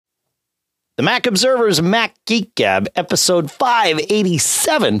The Mac Observer's Mac Geek Gab, episode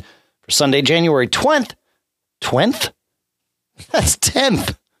 587 for Sunday, January 20th. 20th? That's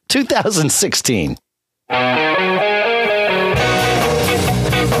 10th, 2016.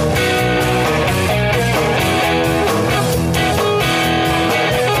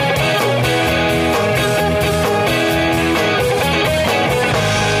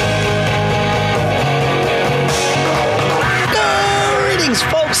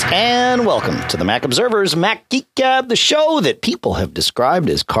 And welcome to the Mac Observer's Mac Geek Gab, the show that people have described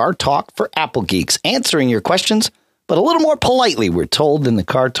as car talk for Apple geeks, answering your questions, but a little more politely, we're told, than the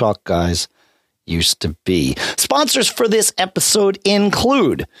car talk guys used to be. Sponsors for this episode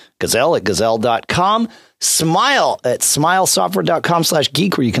include Gazelle at Gazelle.com, Smile at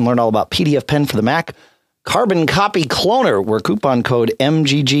smilesoftware.com/geek, where you can learn all about PDF Pen for the Mac, Carbon Copy Cloner, where coupon code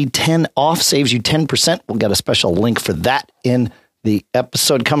MGG10OFF saves you 10%. We'll get a special link for that in the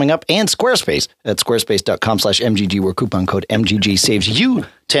episode coming up, and Squarespace at squarespace.com/MGG, where coupon code MGG saves you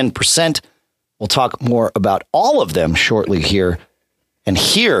 10%. We'll talk more about all of them shortly here. And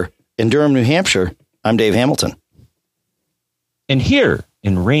here in Durham, New Hampshire, I'm Dave Hamilton. And here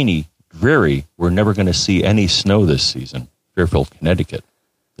in rainy, dreary, we're never going to see any snow this season, Fairfield, Connecticut,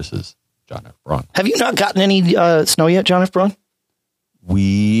 this is John F. Braun. Have you not gotten any snow yet, John F. Braun?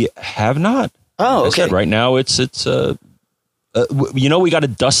 We have not. Oh, okay. Right now it's we got a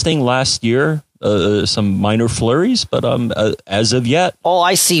dusting last year, some minor flurries, but as of yet. Oh,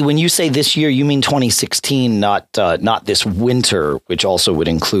 I see. When you say this year, you mean 2016, not this winter, which also would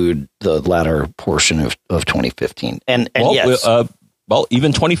include the latter portion of 2015. And yes.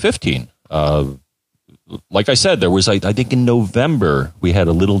 Even 2015. Like I said, there was, I think in November, we had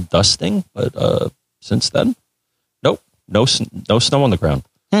a little dusting, but since then, nope, no snow on the ground.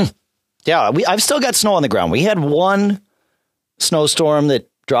 Yeah, I've still got snow on the ground. We had one snowstorm that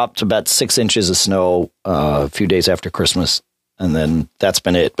dropped about 6 inches of snow a few days after Christmas, and then that's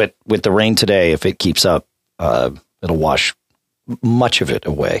been it. But with the rain today, if it keeps up, it'll wash much of it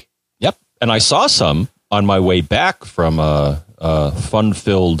away. Yep, and I saw some on my way back from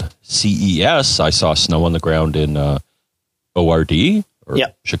fun-filled CES. I saw snow on the ground in ORD or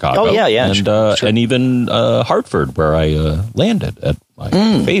Chicago. Oh, yeah. And even Hartford, where I landed at my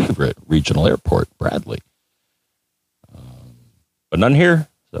favorite regional airport, Bradley. But none here.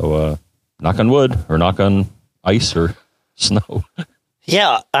 So knock on wood, or knock on ice or snow.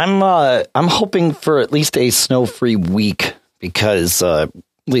 Yeah, I'm hoping for at least a snow-free week, because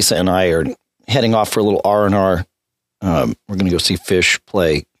Lisa and I are heading off for a little R&R. We're going to go see Fish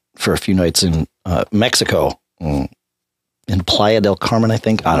play for a few nights in Mexico, in Playa del Carmen, I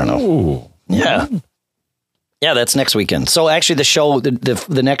think. I don't know. Ooh. Yeah. Yeah, that's next weekend. So actually the show,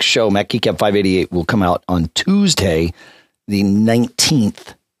 the next show, Mac Geek Gab 588, will come out on Tuesday, the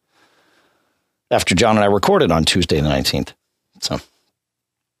 19th, after John and I recorded on Tuesday the 19th. So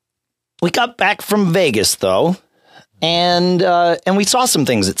we got back from Vegas, though, and we saw some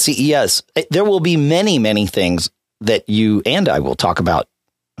things at CES. There will be many, many things that you and I will talk about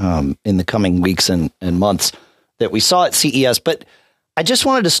in the coming weeks and months that we saw at CES. But I just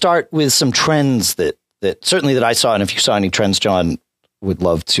wanted to start with some trends that certainly that I saw, and if you saw any trends, John, would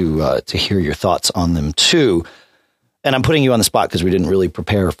love to hear your thoughts on them too. And I'm putting you on the spot because we didn't really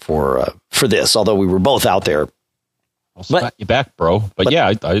prepare for this, although we were both out there. I'll smack you back, bro. But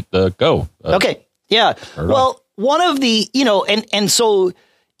yeah, I go. Okay. Yeah. Well, one of the, and so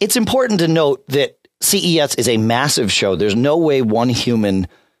it's important to note that CES is a massive show. There's no way one human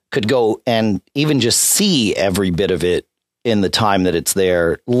could go and even just see every bit of it in the time that it's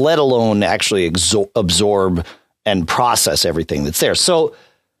there, let alone actually absorb and process everything that's there. So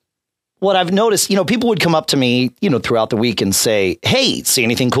what I've noticed, people would come up to me, throughout the week and say, hey, see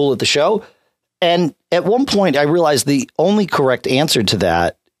anything cool at the show? And at one point I realized the only correct answer to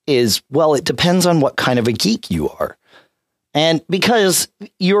that is, well, it depends on what kind of a geek you are. And because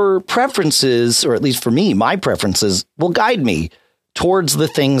your preferences, or at least for me, my preferences will guide me towards the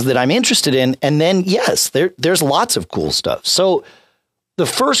things that I'm interested in. And then, yes, there's lots of cool stuff. So the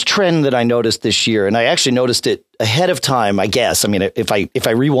first trend that I noticed this year, and I actually noticed it ahead of time, I guess. I mean, if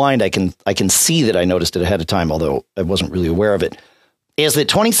I rewind, I can see that I noticed it ahead of time, although I wasn't really aware of it, is that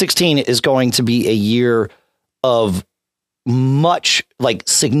 2016 is going to be a year of much,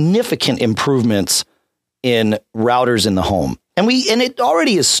 significant improvements in routers in the home. And it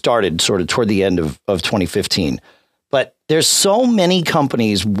already has started sort of toward the end of 2015. But there's so many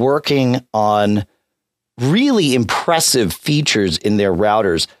companies working on really impressive features in their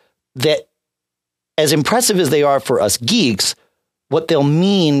routers that, as impressive as they are for us geeks, what they'll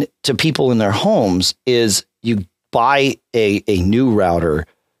mean to people in their homes is you buy a new router,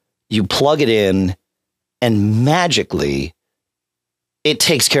 you plug it in, and magically it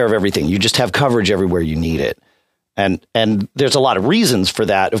takes care of everything. You just have coverage everywhere you need it. And there's a lot of reasons for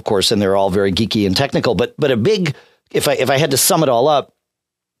that, of course, and they're all very geeky and technical. But a big, if I had to sum it all up,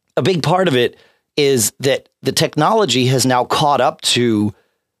 a big part of it is that the technology has now caught up to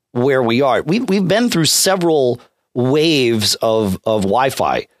where we are. We've been through several waves of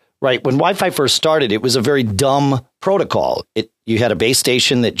Wi-Fi, right? When Wi-Fi first started, it was a very dumb protocol. You had a base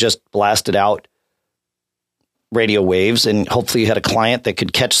station that just blasted out radio waves, and hopefully you had a client that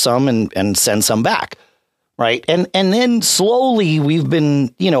could catch some and send some back. Right. And then slowly we've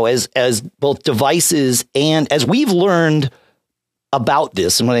been, as both devices and as we've learned about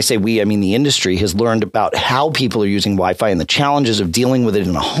this. And when I say we, I mean the industry has learned about how people are using Wi-Fi and the challenges of dealing with it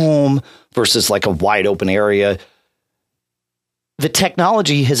in a home versus like a wide open area. The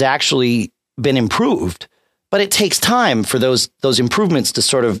technology has actually been improved, but it takes time for those improvements to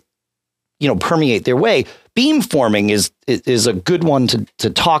sort of, permeate their way. Beamforming is a good one to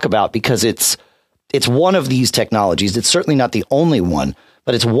talk about because it's one of these technologies. It's certainly not the only one,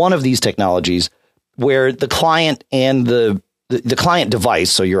 but it's one of these technologies where the client and the client device,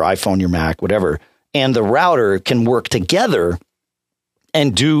 so your iPhone, your Mac, whatever, and the router can work together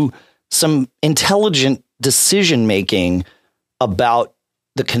and do some intelligent decision making about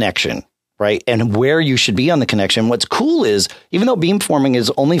the connection, right? And where you should be on the connection. What's cool is, even though beamforming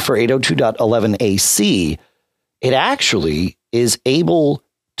is only for 802.11 AC, it actually is able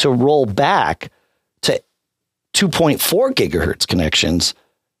to roll back to 2.4 gigahertz connections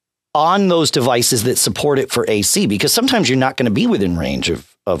on those devices that support it for AC, because sometimes you're not going to be within range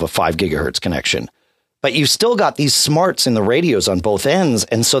of a 5 gigahertz connection, but you've still got these smarts in the radios on both ends.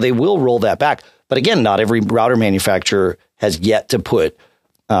 And so they will roll that back. But again, not every router manufacturer has yet to put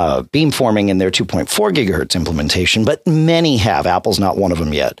beamforming in their 2.4 gigahertz implementation, but many have. Apple's not one of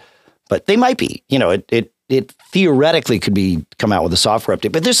them yet, but they might be. It theoretically could come out with a software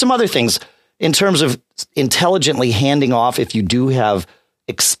update. But there's some other things in terms of intelligently handing off if you do have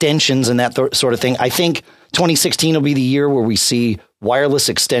extensions and that sort of thing. I think 2016 will be the year where we see wireless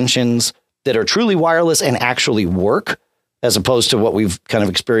extensions that are truly wireless and actually work, as opposed to what we've kind of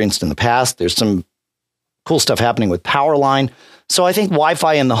experienced in the past. There's some cool stuff happening with Powerline. So I think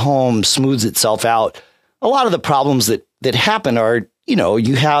Wi-Fi in the home smooths itself out. A lot of the problems that happen are,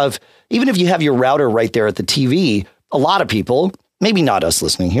 you have, even if you have your router right there at the TV, a lot of people, maybe not us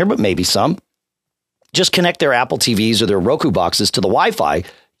listening here, but maybe some, just connect their Apple TVs or their Roku boxes to the Wi-Fi,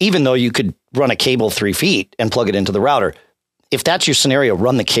 even though you could run a cable 3 feet and plug it into the router. If that's your scenario,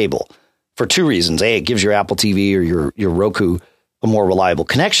 run the cable for two reasons. A, it gives your Apple TV or your Roku a more reliable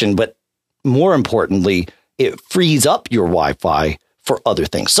connection, but more importantly, it frees up your Wi-Fi for other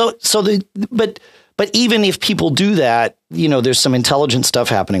things. But even if people do that, there's some intelligent stuff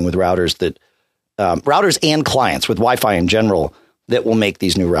happening with routers that routers and clients with Wi-Fi in general that will make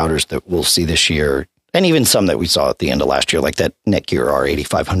these new routers that we'll see this year. And even some that we saw at the end of last year, like that Netgear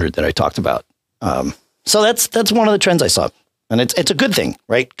R8500 that I talked about. So that's one of the trends I saw. And it's a good thing,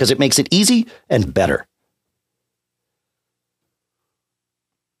 right? Because it makes it easy and better.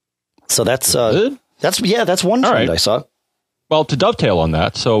 So that's one trend right. I saw. Well, to dovetail on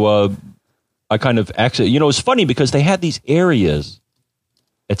that, so I kind of actually, it's funny because they had these areas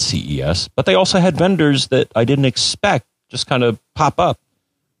at CES, but they also had vendors that I didn't expect just kind of pop up,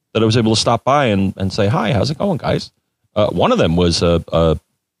 that I was able to stop by and say, hi, how's it going, guys? One of them was a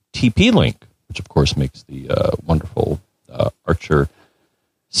TP-Link, which, of course, makes the wonderful Archer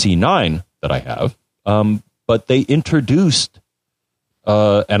C9 that I have. But they introduced,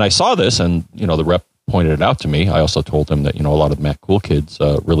 and I saw this, and, the rep pointed it out to me. I also told him that, a lot of the Mac Cool kids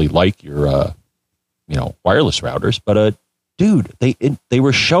really like your, wireless routers. But, dude, they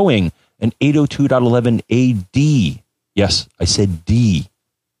were showing an 802.11ad. Yes, I said D.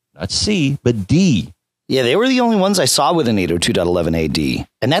 Not C, but D. Yeah, they were the only ones I saw with an 802.11ad.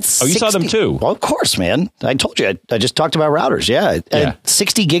 And that's 60. You saw them too? Well, of course, man. I told you. I just talked about routers. Yeah.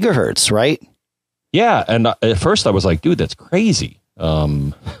 60 gigahertz, right? Yeah. And at first I was like, dude, that's crazy.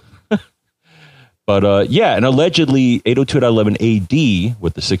 But and allegedly 802.11ad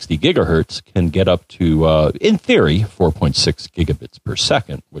with the 60 gigahertz can get up to, in theory, 4.6 gigabits per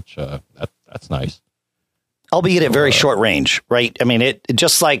second, which that's nice. Albeit at very short range, right? I mean, it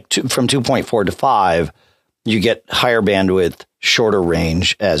just like from 2.4 to 5, you get higher bandwidth, shorter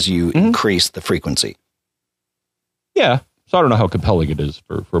range as you increase the frequency. Yeah. So I don't know how compelling it is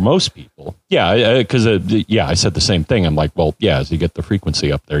for most people. Yeah, because I said the same thing. I'm like, well, yeah, as you get the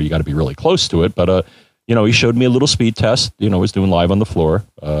frequency up there, you got to be really close to it. But he showed me a little speed test. Was doing live on the floor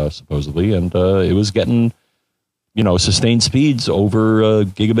supposedly, and it was getting sustained speeds over a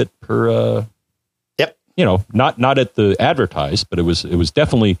gigabit per. Yep. Not at the advertised, but it was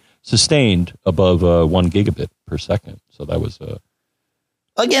definitely sustained above 1 gigabit per second. So that was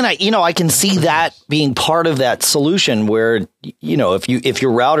again, I can see that being part of that solution where, if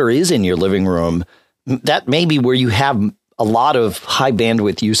your router is in your living room, that may be where you have a lot of high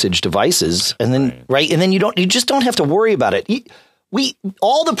bandwidth usage devices. And then, right. And then you just don't have to worry about it.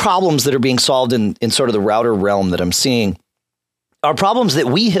 All the problems that are being solved in sort of the router realm that I'm seeing are problems that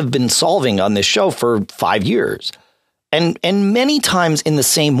we have been solving on this show for 5 years. And many times in the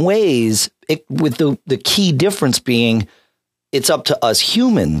same ways, with the key difference being it's up to us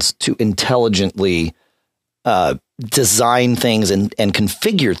humans to intelligently design things and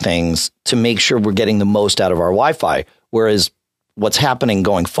configure things to make sure we're getting the most out of our Wi-Fi. Whereas what's happening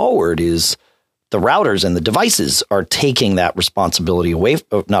going forward is the routers and the devices are taking that responsibility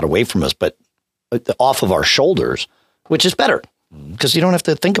not away from us, but off of our shoulders, which is better because you don't have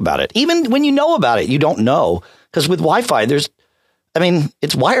to think about it. Even when you know about it, you don't know, because with Wi-Fi,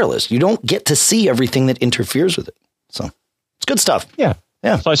 it's wireless. You don't get to see everything that interferes with it. So it's good stuff. Yeah.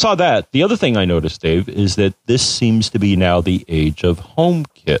 Yeah. So I saw that. The other thing I noticed, Dave, is that this seems to be now the age of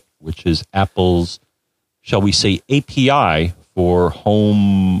HomeKit, which is Apple's, shall we say, API for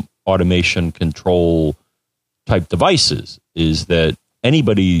home automation control type devices. Is that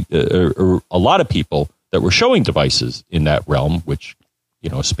anybody or a lot of people that were showing devices in that realm, which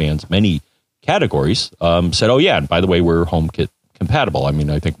spans many categories, said, "Oh yeah, and by the way, we're HomeKit compatible." I mean,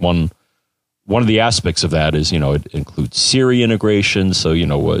 I think one of the aspects of that is it includes Siri integration, so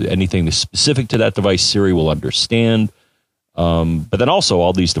anything that's specific to that device, Siri will understand. But then also,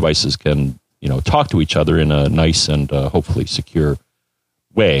 all these devices can talk to each other in a nice and hopefully secure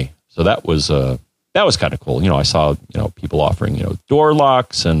way. So that was kind of cool. I saw people offering door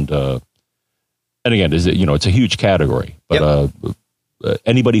locks and again, it's a huge category, but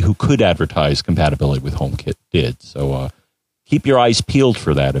anybody who could advertise compatibility with HomeKit did. So keep your eyes peeled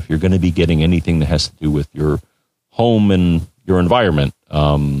for that. If you're going to be getting anything that has to do with your home and your environment,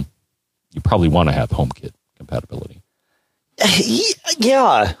 you probably want to have HomeKit compatibility.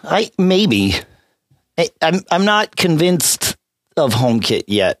 Yeah, I'm not convinced of HomeKit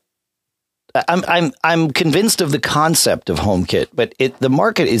yet. I'm convinced of the concept of HomeKit, but the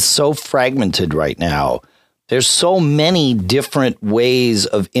market is so fragmented right now. There's so many different ways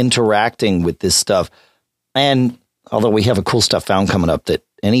of interacting with this stuff. And although we have a cool stuff found coming up that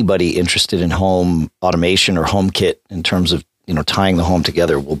anybody interested in home automation or HomeKit in terms of tying the home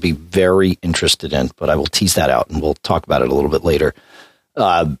together will be very interested in, but I will tease that out and we'll talk about it a little bit later.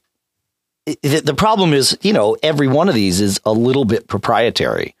 The problem is, every one of these is a little bit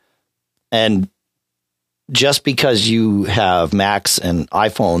proprietary. And just because you have Macs and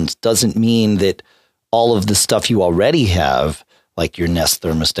iPhones doesn't mean that all of the stuff you already have, like your Nest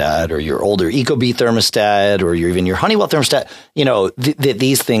thermostat or your older Ecobee thermostat or even your Honeywell thermostat, that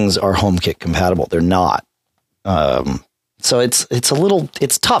these things are HomeKit compatible. They're not. So it's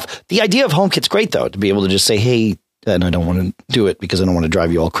tough. The idea of HomeKit's great, though, to be able to just say, hey, and I don't want to do it because I don't want to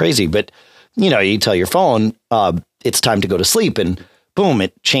drive you all crazy. But, you tell your phone it's time to go to sleep and boom,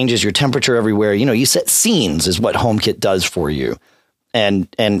 it changes your temperature everywhere. You set scenes is what HomeKit does for you. And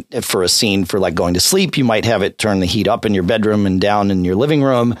for a scene for like going to sleep, you might have it turn the heat up in your bedroom and down in your living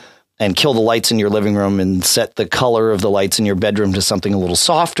room and kill the lights in your living room and set the color of the lights in your bedroom to something a little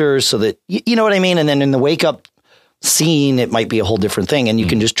softer so that, you know what I mean? And then in the wake up scene, it might be a whole different thing. And you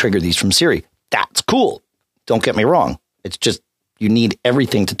can just trigger these from Siri. That's cool. Don't get me wrong. It's just you need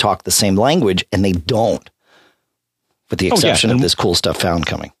everything to talk the same language, and they don't, with the exception of this cool stuff found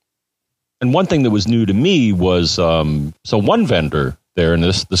coming. And one thing that was new to me was, so one vendor there, and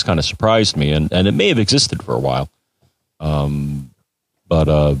this kind of surprised me, and it may have existed for a while,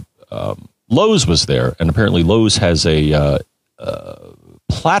 but Lowe's was there, and apparently Lowe's has a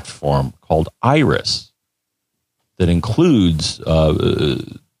platform called Iris that includes,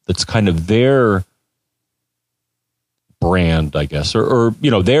 that's kind of their brand, I guess, or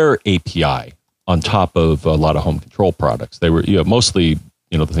their API on top of a lot of home control products. They were mostly,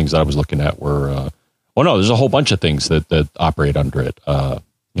 the things that I was looking at were, there's a whole bunch of things that operate under it. I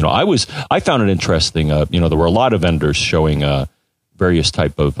found it interesting. There were a lot of vendors showing various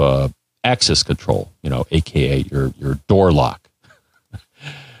type of access control, AKA your door lock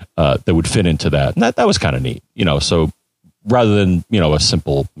that would fit into that. And that was kind of neat, so rather than, a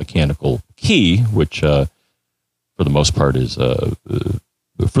simple mechanical key, which for the most part is,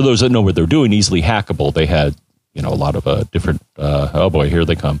 for those that know what they're doing, easily hackable. They had, a lot of different, oh boy, here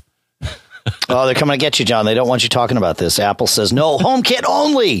they come. Oh, they're coming to get you, John. They don't want you talking about this. Apple says, no, HomeKit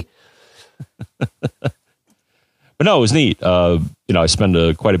only. no, it was neat. I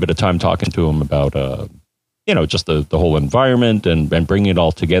spent quite a bit of time talking to him about, just the whole environment and bringing it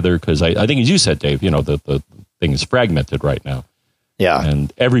all together. Because I think, as you said, Dave, the thing is fragmented right now. Yeah.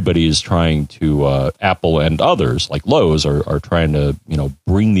 And everybody is trying to, Apple and others like Lowe's are trying to,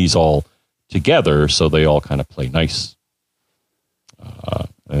 bring these all together so they all kind of play nice. I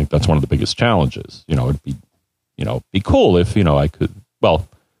think that's one of the biggest challenges. It'd be cool if, I could, well,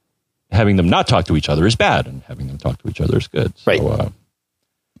 having them not talk to each other is bad and having them talk to each other is good. So, right.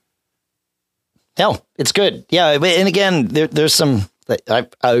 No, it's good. Yeah. And again, there's some, I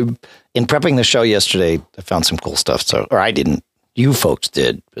in prepping the show yesterday, I found some cool stuff. Or I didn't, you folks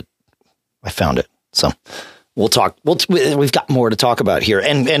did, but I found it. So we'll talk. We've got more to talk about here.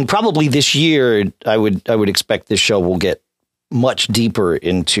 And probably this year, I would expect this show will get much deeper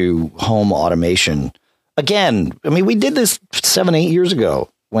into home automation. Again, I mean, we did this 7-8 years ago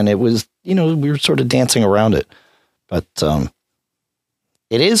when it was, we were sort of dancing around it. But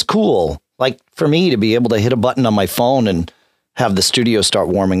it is cool. Like for me to be able to hit a button on my phone and have the studio start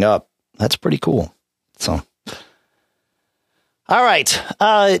warming up. That's pretty cool. So, all right,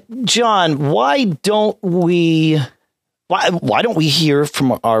 John, why don't we hear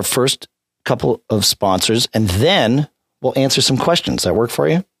from our first couple of sponsors and then we'll answer some questions. Does that work for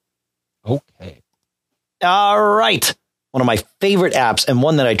you? Okay. All right. One of my favorite apps and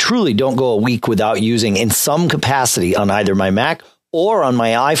one that I truly don't go a week without using in some capacity on either my Mac or on my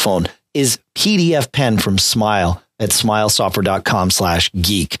iPhone is PDF Pen from Smile at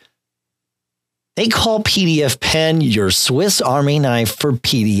smilesoftware.com/geek. They call PDF Pen your Swiss Army knife for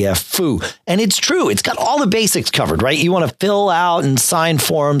PDF foo. And it's true. It's got all the basics covered, right? You want to fill out and sign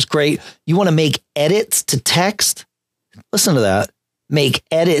forms. Great. You want to make edits to text. Listen to that. Make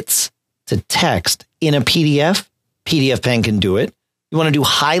edits to text in a PDF. PDF Pen can do it. You want to do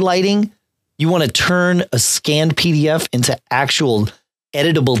highlighting. You want to turn a scanned PDF into actual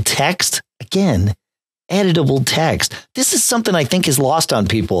editable text. Again, editable text. This is something I think is lost on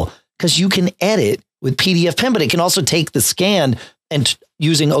people because you can edit with PDF Pen, but it can also take the scan and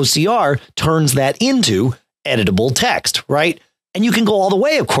using OCR turns that into editable text, right? And you can go all the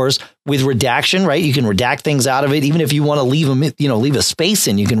way, of course, with redaction, right? You can redact things out of it. Even if you want to leave them, leave a space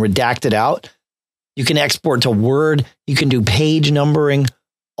in, you can redact it out. You can export to Word. You can do page numbering,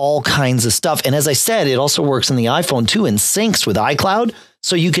 all kinds of stuff. And as I said, it also works in the iPhone too and syncs with iCloud.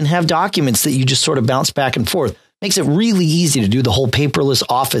 So you can have documents that you just sort of bounce back and forth. Makes it really easy to do the whole paperless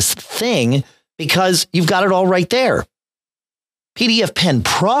office thing because you've got it all right there. PDF Pen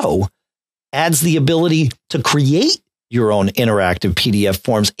Pro adds the ability to create your own interactive PDF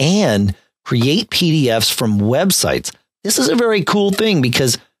forms and create PDFs from websites. This is a very cool thing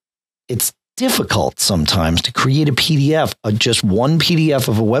because it's difficult sometimes to create a PDF, just one PDF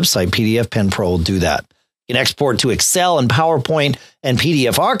of a website. PDF Pen Pro will do that. You can export to Excel and PowerPoint and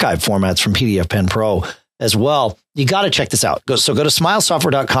PDF archive formats from PDF Pen Pro as well. You got to check this out. Go to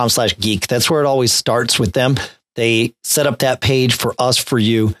smilesoftware.com/geek. That's where it always starts with them. They set up that page for us, for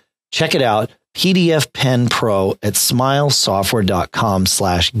you. Check it out. PDF Pen Pro at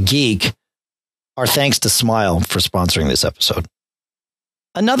smilesoftware.com/geek. Our thanks to Smile for sponsoring this episode.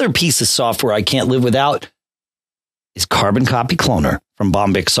 Another piece of software I can't live without is Carbon Copy Cloner from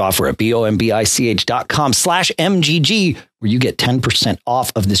Bombyx Software at bombich.com/MGG, where you get 10%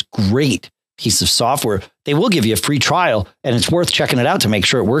 off of this great piece of software. They will give you a free trial, and it's worth checking it out to make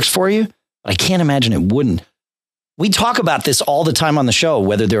sure it works for you. But I can't imagine it wouldn't. We talk about this all the time on the show,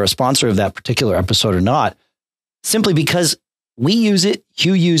 whether they're a sponsor of that particular episode or not, simply because we use it,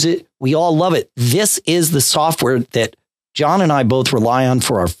 you use it, we all love it. This is the software that John and I both rely on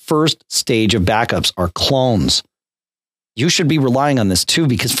for our first stage of backups, our clones. You should be relying on this too,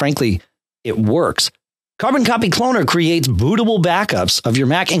 because frankly, it works. Carbon Copy Cloner creates bootable backups of your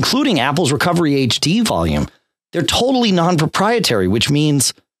Mac, including Apple's Recovery HD volume. They're totally non-proprietary, which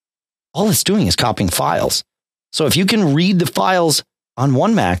means all it's doing is copying files. So if you can read the files on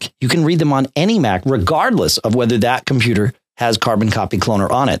one Mac, you can read them on any Mac, regardless of whether that computer has Carbon Copy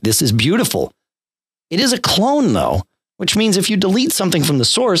Cloner on it. This is beautiful. It is a clone, though, which means if you delete something from the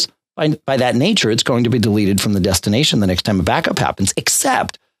source, by that nature, it's going to be deleted from the destination the next time a backup happens,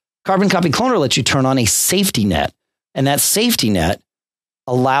 except Carbon Copy Cloner lets you turn on a safety net. And that safety net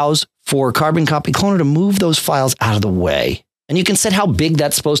allows for Carbon Copy Cloner to move those files out of the way. And you can set how big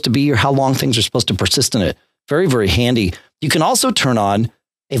that's supposed to be or how long things are supposed to persist in it. Very, very handy. You can also turn on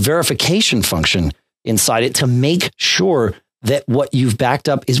a verification function inside it to make sure that what you've backed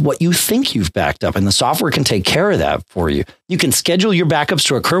up is what you think you've backed up. And the software can take care of that for you. You can schedule your backups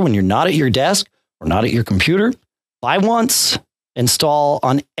to occur when you're not at your desk or not at your computer. Buy once, install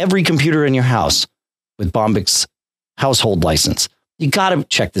on every computer in your house with Bombyx household license. You got to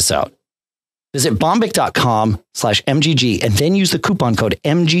check this out. Visit Bombic.com/MGG and then use the coupon code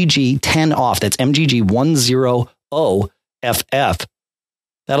MGG10OFF. That's MGG10OFF.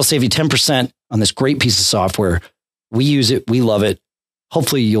 That'll save you 10% on this great piece of software. We use it. We love it.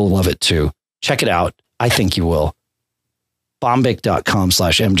 Hopefully you'll love it too. Check it out. I think you will.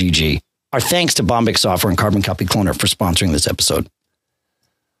 Bombic.com/MGG. Our thanks to Bombic Software and Carbon Copy Cloner for sponsoring this episode.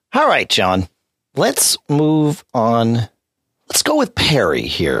 All right, John, let's move on. Let's go with Perry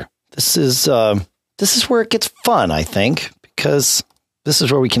here. This is where it gets fun, I think, because this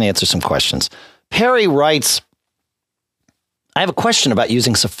is where we can answer some questions. Perry writes, I have a question about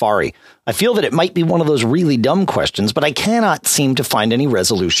using Safari. I feel that it might be one of those really dumb questions, but I cannot seem to find any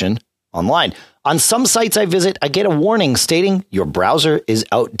resolution online. On some sites I visit, I get a warning stating your browser is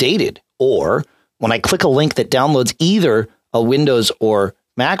outdated. Or when I click a link that downloads either a Windows or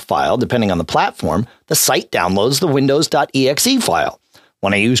Mac file, depending on the platform, the site downloads the windows.exe file.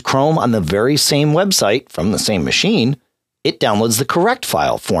 When I use Chrome on the very same website from the same machine, it downloads the correct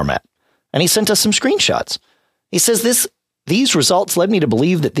file format. And he sent us some screenshots. He says these results led me to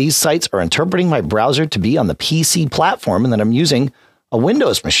believe that these sites are interpreting my browser to be on the PC platform and that I'm using a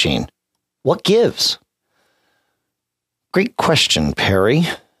Windows machine. What gives? Great question, Perry.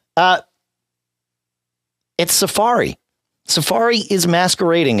 It's Safari. Safari is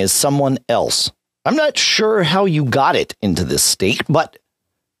masquerading as someone else. I'm not sure how you got it into this state, but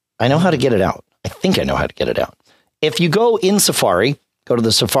I know how to get it out. I think I know how to get it out. If you go in Safari, go to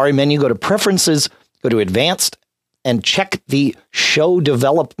the Safari menu, go to Preferences, go to Advanced, and check the Show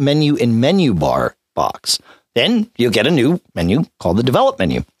Develop menu in Menu Bar box. Then you'll get a new menu called the Develop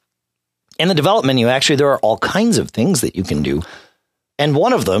menu. In the Develop menu, actually, there are all kinds of things that you can do. And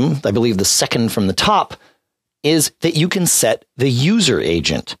one of them, I believe the second from the top, is that you can set the user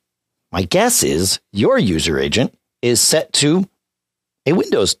agent. My guess is your user agent is set to a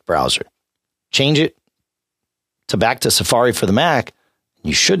Windows browser. Change it to back to Safari for the Mac.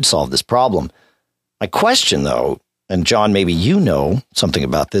 You should solve this problem. My question, though, and John, maybe you know something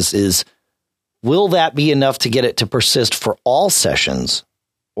about this, is will that be enough to get it to persist for all sessions?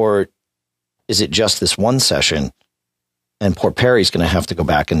 Or is it just this one session? And poor Perry's going to have to go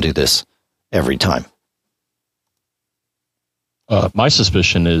back and do this every time. My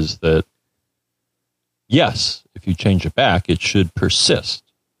suspicion is that, yes, if you change it back, it should persist.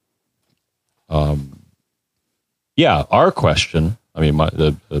 Yeah, our question, I mean, I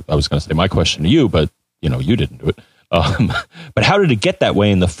was going to say my question to you, but, you didn't do it. But how did it get that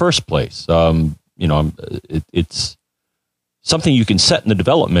way in the first place? It's something you can set in the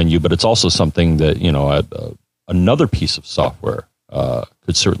develop menu, but it's also something that, another piece of software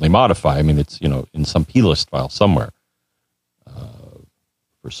could certainly modify. I mean, it's, in some plist file somewhere.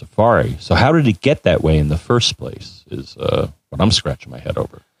 For Safari. So how did it get that way in the first place is what I'm scratching my head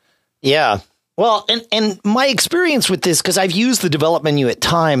over. Yeah. Well, and my experience with this, because I've used the develop menu at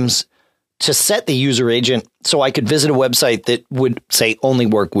times to set the user agent so I could visit a website that would, say, only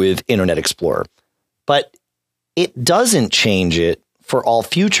work with Internet Explorer. But it doesn't change it for all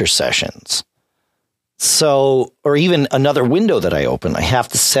future sessions. So, or even another window that I open, I have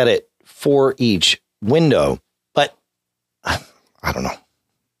to set it for each window. But I don't know.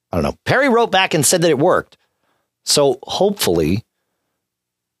 Perry wrote back and said that it worked. So hopefully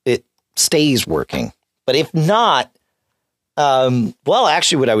it stays working. But if not,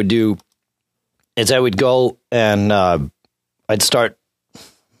 actually what I would do is I would go and I'd start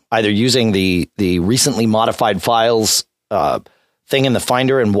either using the recently modified files thing in the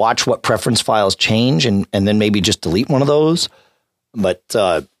Finder and watch what preference files change and then maybe just delete one of those. But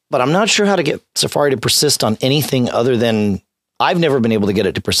I'm not sure how to get Safari to persist on anything other than I've never been able to get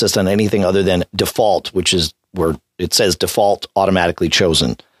it to persist on anything other than default, which is where it says default automatically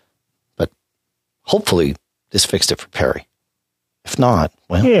chosen. But hopefully this fixed it for Perry. If not,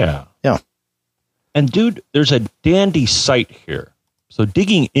 well, yeah. And dude, there's a dandy site here. So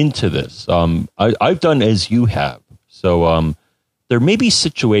digging into this, I've done as you have. So there may be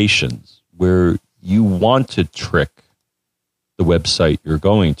situations where you want to trick the website you're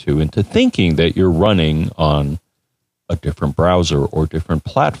going to into thinking that you're running on a different browser or different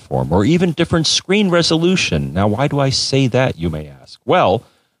platform or even different screen resolution. Now, why do I say that, you may ask? Well,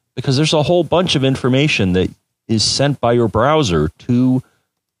 because there's a whole bunch of information that is sent by your browser to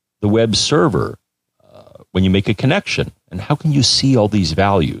the web server when you make a connection. And how can you see all these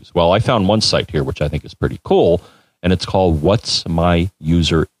values? Well, I found one site here, which I think is pretty cool, and it's called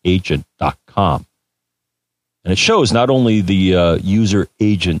whatsmyuseragent.com. And it shows not only the user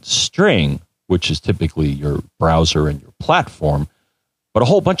agent string, which is typically your browser and your platform, but a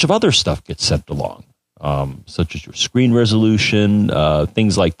whole bunch of other stuff gets sent along. such as your screen resolution,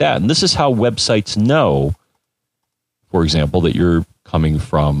 things like that. And this is how websites know, for example, that you're coming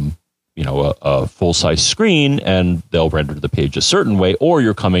from, a full-size screen, and they'll render the page a certain way, or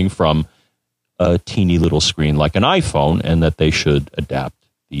you're coming from a teeny little screen like an iPhone, and that they should adapt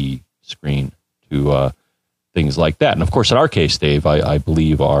the screen to things like that. And of course, in our case, Dave, I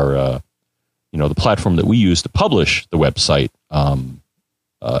believe our, the platform that we use to publish the website,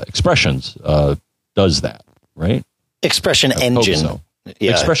 Expressions, does that, right? Expression Engine.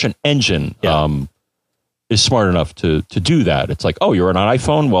 Yeah. Expression Engine is smart enough to do that. It's like, oh, you're on an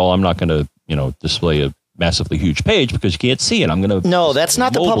iPhone? Well, I'm not going to, display a massively huge page because you can't see it. I'm going to... No, that's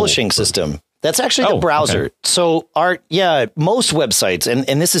not the publishing system. That's actually the browser. Okay. So most websites,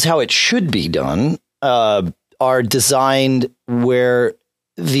 and this is how it should be done, are designed where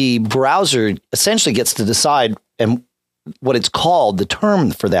the browser essentially gets to decide, and what it's called, the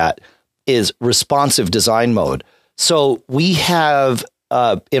term for that is responsive design mode. So we have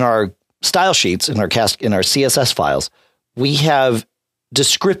in our style sheets, in our CSS files, we have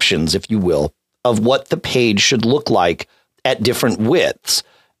descriptions, if you will, of what the page should look like at different widths.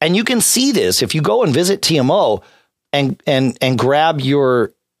 And you can see this if you go and visit TMO and grab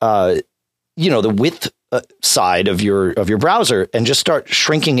your the width side of your browser and just start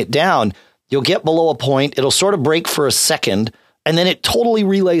shrinking it down. You'll get below a point. It'll sort of break for a second, and then it totally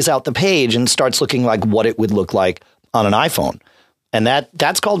relays out the page and starts looking like what it would look like on an iPhone. And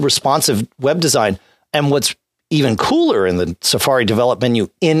that's called responsive web design. And what's even cooler in the Safari develop menu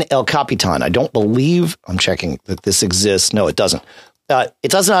in El Capitan, I don't believe, I'm checking that this exists. No, it doesn't.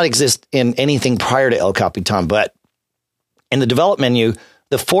 It does not exist in anything prior to El Capitan, but in the develop menu,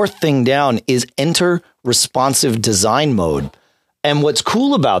 the fourth thing down is enter responsive design mode. And what's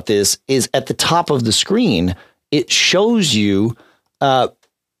cool about this is at the top of the screen, it shows you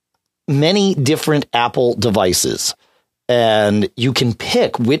many different Apple devices. And you can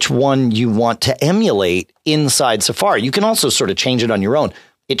pick which one you want to emulate inside Safari. You can also sort of change it on your own.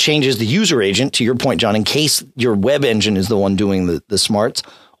 It changes the user agent, to your point, John, in case your web engine is the one doing the smarts,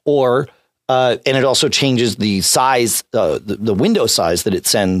 and it also changes the size, the window size that it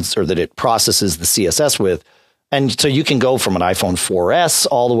sends or that it processes the CSS with. And so you can go from an iPhone 4S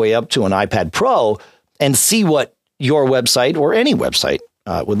all the way up to an iPad Pro and see what your website or any website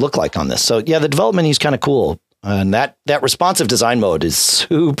would look like on this. So yeah, the development menu is kind of cool. And that responsive design mode is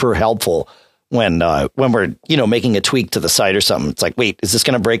super helpful when we're, making a tweak to the site or something. It's like, wait, is this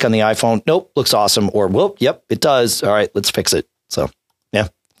going to break on the iPhone? Nope. Looks awesome. Or, whoop, yep, it does. All right, let's fix it. So yeah,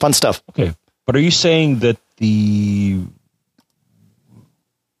 fun stuff. Okay. But are you saying that the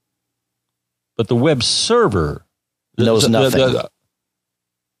web server knows nothing?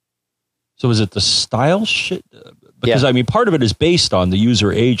 So is it the style shit? Because, I mean, part of it is based on the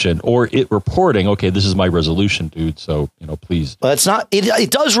user agent or it reporting, okay, this is my resolution, dude. So, please. Well, it's not. It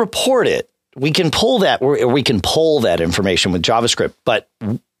does report it. We can pull that, or we can pull that information with JavaScript. But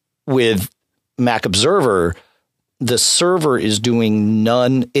with Mac Observer, the server is doing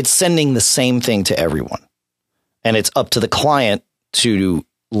none. It's sending the same thing to everyone. And it's up to the client to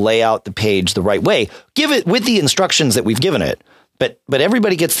lay out the page the right way. Give it with the instructions that we've given it. But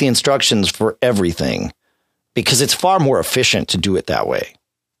everybody gets the instructions for everything, because it's far more efficient to do it that way.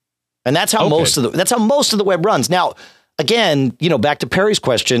 And that's how most of the web runs. Now, again, back to Perry's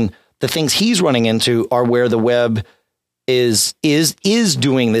question, the things he's running into are where the web is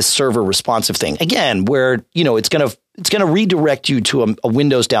doing this server responsive thing. Again, where, it's going to redirect you to a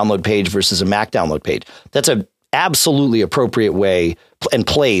Windows download page versus a Mac download page. That's a absolutely appropriate way and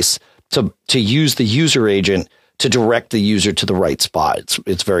place to use the user agent to direct the user to the right spot.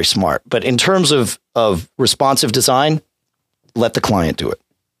 It's very smart. But in terms of responsive design, let the client do it.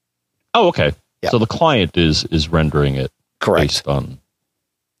 Oh, okay. Yeah. So the client is rendering it. Correct. Based on.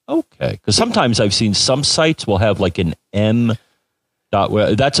 Okay. Because sometimes I've seen some sites will have like an M.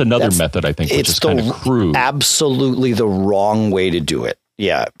 That's another method, I think, which is kind of crude. Absolutely the wrong way to do it.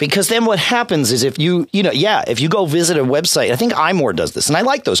 Yeah, because then what happens is if you go visit a website, I think iMore does this, and I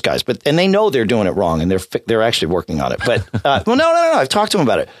like those guys, and they know they're doing it wrong, and they're actually working on it. But well, no, I've talked to them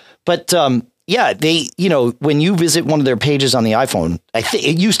about it. But they, when you visit one of their pages on the iPhone,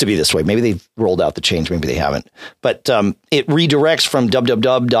 it used to be this way. Maybe they've rolled out the change, maybe they haven't. But it redirects from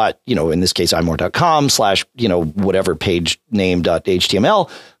www. In this case, imore.com / whatever page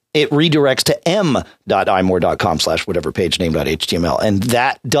name.html. It redirects to m.imore.com / whatever page name.html. And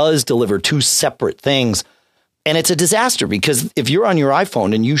that does deliver two separate things. And it's a disaster, because if you're on your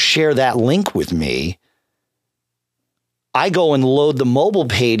iPhone and you share that link with me, I go and load the mobile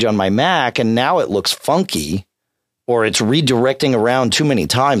page on my Mac and now it looks funky, or it's redirecting around too many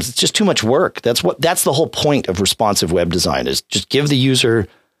times. It's just too much work. That's the whole point of responsive web design, is just give the user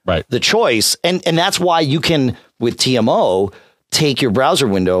the choice. And that's why you can, with TMO, take your browser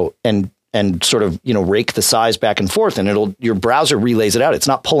window and sort of, rake the size back and forth, and your browser relays it out. It's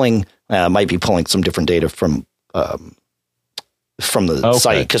not pulling, might be pulling some different data from the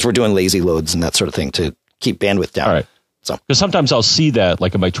site, because we're doing lazy loads and that sort of thing to keep bandwidth down. All right. So, because sometimes I'll see that,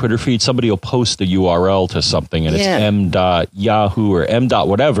 like in my Twitter feed, somebody will post a URL to something, and it's m.yahoo or m.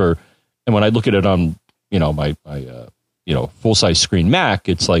 whatever. And when I look at it on, my full size screen Mac,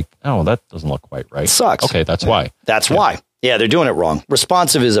 it's like, oh, that doesn't look quite right. It sucks. Okay, that's why. That's why. Yeah, they're doing it wrong.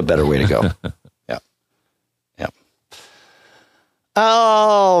 Responsive is a better way to go. Yeah.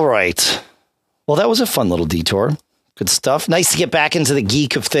 All right. Well, that was a fun little detour. Good stuff. Nice to get back into the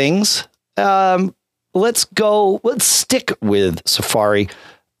geek of things. Let's stick with Safari,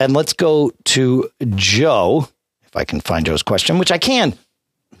 and let's go to Joe, if I can find Joe's question, which I can.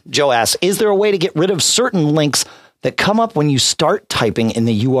 Joe asks, is there a way to get rid of certain links that come up when you start typing in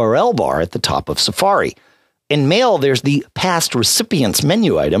the URL bar at the top of Safari? In Mail, there's the past recipients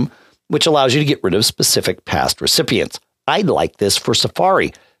menu item, which allows you to get rid of specific past recipients. I'd like this for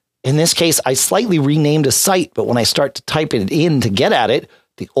Safari. In this case, I slightly renamed a site, but when I start to type it in to get at it,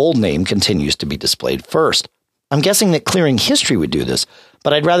 the old name continues to be displayed first. I'm guessing that clearing history would do this,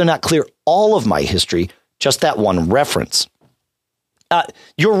 but I'd rather not clear all of my history, just that one reference.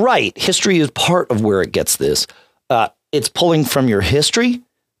 You're right. History is part of where it gets this. It's pulling from your history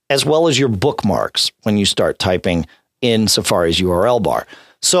as well as your bookmarks when you start typing in Safari's URL bar.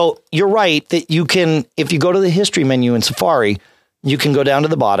 So you're right that you can, if you go to the history menu in Safari, you can go down to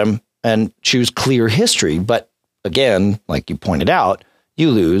the bottom and choose clear history. But again, like you pointed out, you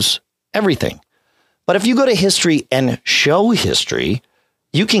lose everything. But if you go to history and show history,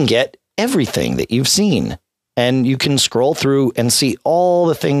 you can get everything that you've seen, and you can scroll through and see all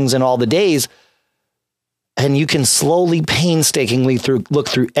the things in all the days. And you can slowly, painstakingly look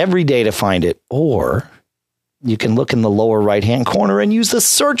through every day to find it. Or you can look in the lower right-hand corner and use the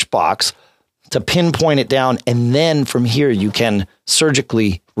search box to pinpoint it down. And then from here, you can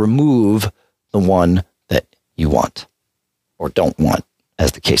surgically remove the one that you want or don't want,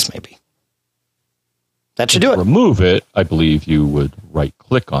 as the case may be. That should do it. Remove it, I believe you would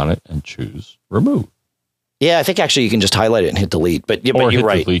right-click on it and choose remove. Yeah, I think actually you can just highlight it and hit delete. But you're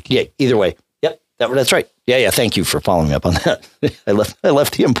right. Yeah, either way. Yep, that's right. Yeah. Thank you for following up on that. I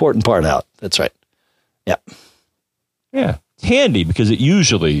left the important part out. That's right. Yeah. Yeah, it's handy because it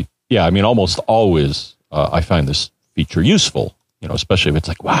usually, almost always, I find this feature useful. Especially if it's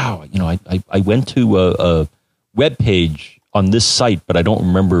like, wow, I went to a web page on this site, but I don't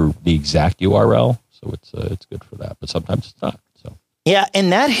remember the exact URL. So it's good for that. But sometimes it's not. So yeah,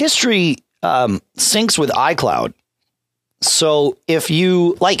 and that history syncs with iCloud. So if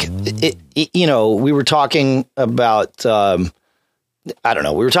you we were talking about, I don't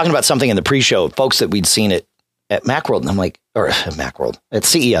know, we were talking about something in the pre-show, folks that we'd seen it at Macworld, and I'm like, or Macworld at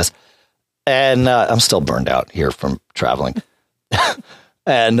CES, and I'm still burned out here from traveling,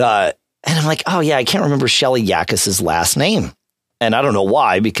 and I'm like, oh yeah, I can't remember Shelly Yakis's last name, and I don't know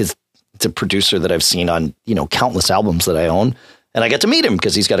why, because it's a producer that I've seen on countless albums that I own. And I get to meet him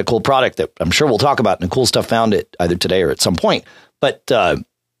because he's got a cool product that I'm sure we'll talk about, and cool stuff found it either today or at some point. But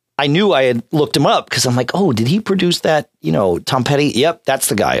I knew I had looked him up because I'm like, oh, did he produce that? Tom Petty? Yep, that's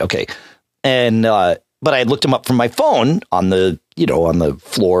the guy. Okay. And but I had looked him up from my phone on the on the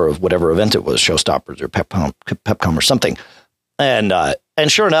floor of whatever event it was, Showstoppers or Pepcom or something. And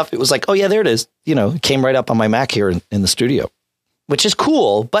sure enough, it was like, oh yeah, there it is. It came right up on my Mac here in the studio, which is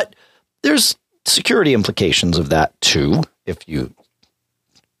cool. But there's security implications of that too, if you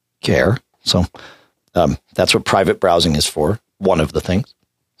care. So that's what private browsing is for. One of the things.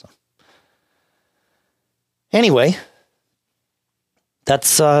 So. Anyway,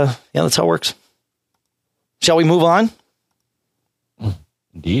 that's how it works. Shall we move on?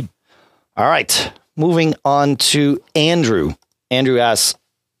 Indeed. All right. Moving on to Andrew. Andrew asks,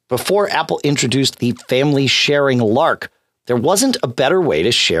 before Apple introduced the family sharing Lark, there wasn't a better way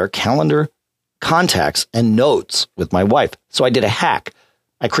to share calendar, contacts, and notes with my wife. So I did a hack.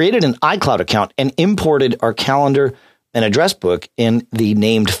 I created an iCloud account and imported our calendar and address book in the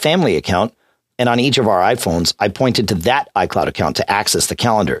named family account. And on each of our iPhones, I pointed to that iCloud account to access the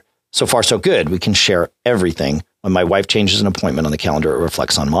calendar. So far, so good. We can share everything. When my wife changes an appointment on the calendar, it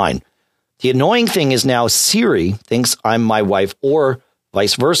reflects on mine. The annoying thing is now Siri thinks I'm my wife, or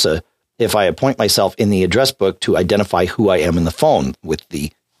vice versa, if I appoint myself in the address book to identify who I am in the phone with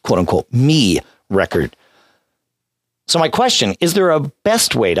the quote-unquote me record. So my question, is there a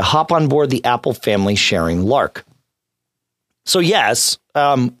best way to hop on board the Apple family sharing Lark? So yes,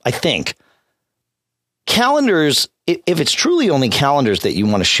 I think calendars, if it's truly only calendars that you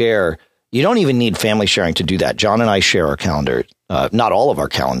want to share, you don't even need family sharing to do that. John and I share our calendar, not all of our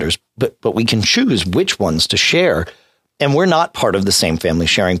calendars, but we can choose which ones to share. And we're not part of the same family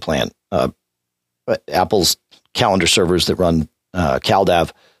sharing plan. Apple's calendar servers that run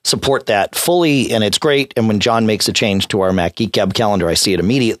CalDAV support that fully, and it's great. And when John makes a change to our Mac Geek Gab calendar, I see it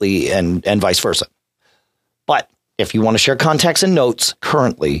immediately, and vice versa. But if you want to share contacts and notes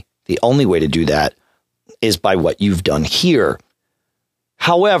currently, the only way to do that is by what you've done here.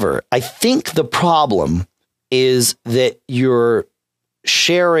 However, I think the problem is that you're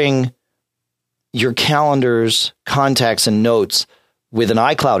sharing your calendars, contacts, and notes with an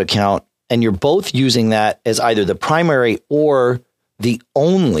iCloud account, and you're both using that as either the primary or the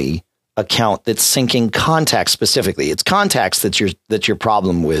only account that's syncing contacts specifically. It's contacts that's your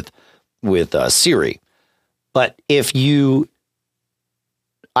problem with Siri. But if you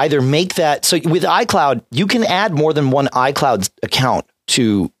either make that, so with iCloud, you can add more than one iCloud account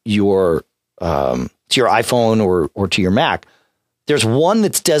to your iPhone or to your Mac. There's one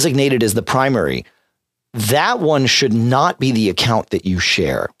that's designated as the primary. That one should not be the account that you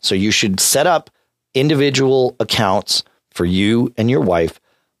share. So you should set up individual accounts for you and your wife,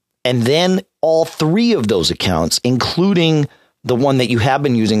 and then all three of those accounts, including the one that you have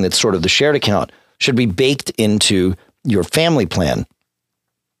been using that's sort of the shared account, should be baked into your family plan.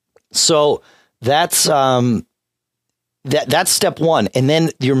 So that's that's step one. And then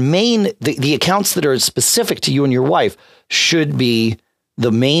your the accounts that are specific to you and your wife should be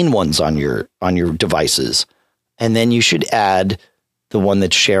the main ones on your devices. And then you should add the one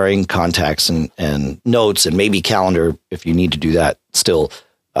that's sharing contacts and notes, and maybe calendar if you need to do that still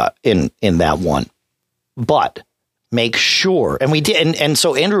in that one. But make sure, and we did, and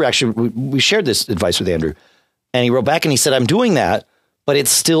so Andrew, actually, we shared this advice with Andrew, and he wrote back and he said, I'm doing that, but it's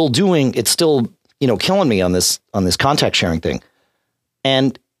still killing me on this contact sharing thing.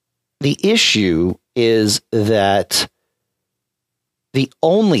 And the issue is that the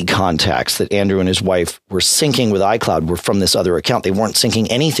only contacts that Andrew and his wife were syncing with iCloud were from this other account. They weren't syncing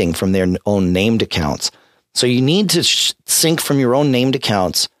anything from their own named accounts. So you need to sync from your own named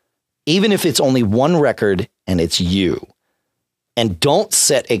accounts, even if it's only one record and it's you. And don't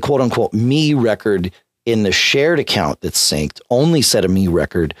set a quote unquote me record in the shared account that's synced. Only set a me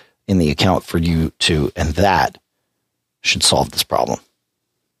record in the account for you two. And that should solve this problem,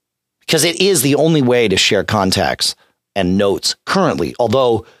 because it is the only way to share contacts and notes currently.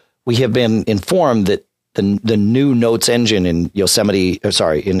 Although we have been informed that the new notes engine in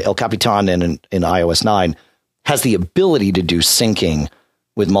in El Capitan and in iOS 9 has the ability to do syncing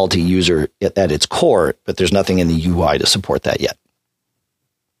with multi-user at its core, but there's nothing in the UI to support that yet.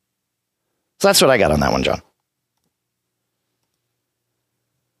 So that's what I got on that one, John.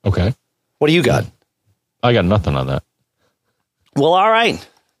 Okay. What do you got? I got nothing on that. Well, all right.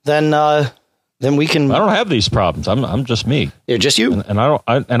 Then we can. I don't have these problems. I'm just me. You're just you, and I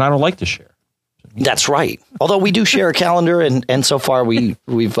don't like to share. That's right. Although we do share a calendar, and so far we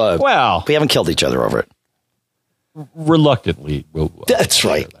haven't killed each other over it. Reluctantly, that's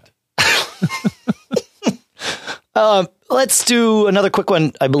right. Let's do another quick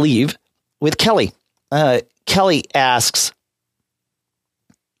one, I believe, with Kelly. Kelly asks,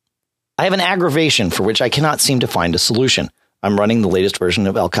 I have an aggravation for which I cannot seem to find a solution. I'm running the latest version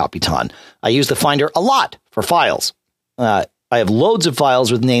of El Capitan. I use the Finder a lot for files. I have loads of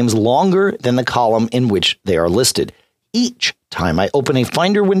files with names longer than the column in which they are listed. Each time I open a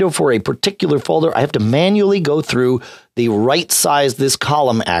Finder window for a particular folder, I have to manually go through the right size this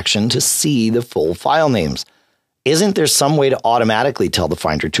column action to see the full file names. Isn't there some way to automatically tell the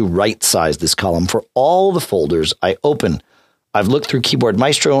Finder to right size this column for all the folders I open? I've looked through Keyboard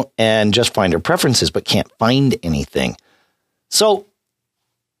Maestro and just Finder preferences, but can't find anything. So,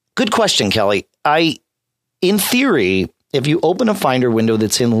 good question, Kelly. In theory, if you open a Finder window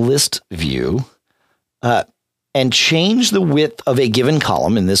that's in list view and change the width of a given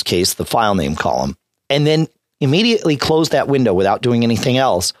column, in this case, the file name column, and then immediately close that window without doing anything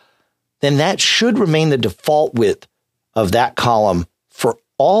else, then that should remain the default width of that column for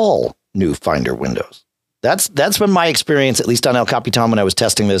all new Finder windows. That's been my experience, at least on El Capitan when I was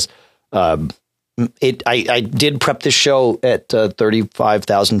testing this. I did prep this show at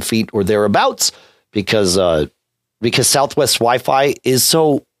 35,000 feet or thereabouts because Southwest Wi-Fi is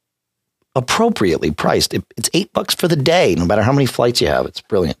so appropriately priced. It's $8 for the day, no matter how many flights you have. It's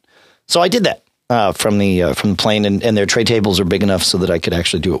brilliant. So I did that from the plane, and their tray tables are big enough so that I could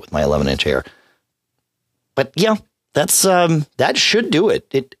actually do it with my 11-inch Air. But yeah, that's that should do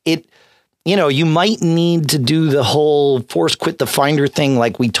it. you might need to do the whole force quit the Finder thing,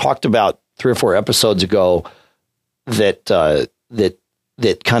 like we talked about 3 or 4 episodes ago. That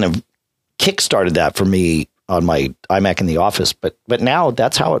kind of kickstarted that for me on my iMac in the office. But now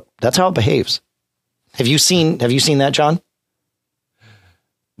that's how it behaves. Have you seen that, John?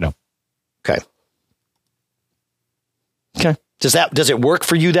 No. Okay. Does it work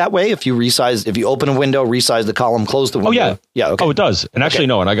for you that way? If you open a window, resize the column, close the window? Oh, yeah. Yeah. Okay. Oh, it does. And actually,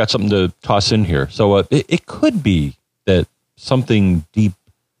 no. And I got something to toss in here. So it could be that something deep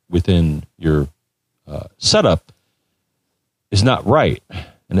within your setup is not right.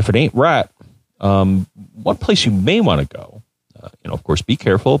 And if it ain't right, one place you may want to go, of course, be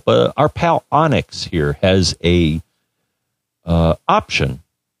careful, but our pal Onyx here has a option.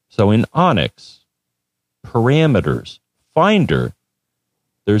 So in Onyx, parameters, Finder,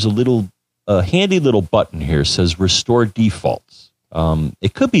 there's a handy little button here, says restore defaults.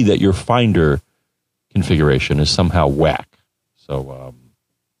 It could be that your Finder configuration is somehow whack. So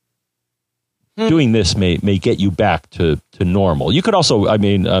doing this may get you back to normal. You could also,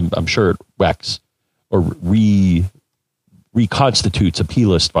 I'm sure it whacks or reconstitutes a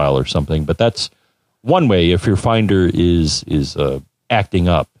plist file or something, but that's one way. If your Finder is acting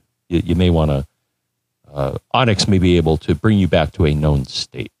up, you may want to, Onyx may be able to bring you back to a known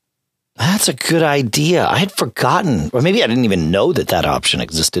state. That's a good idea. I had forgotten, or maybe I didn't even know that option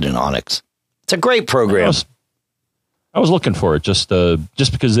existed in Onyx. It's a great program. I was looking for it just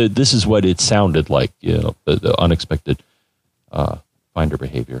because this is what it sounded like, the unexpected Finder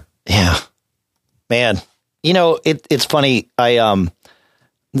behavior. Yeah, man. It's funny.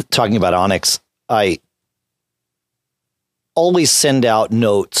 Talking about Onyx, I always send out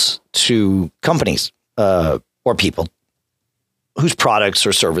notes to companies or people whose products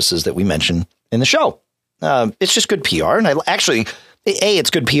or services that we mention in the show. It's just good PR. And it's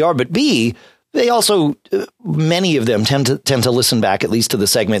good PR, but B, they also, many of them tend to listen back at least to the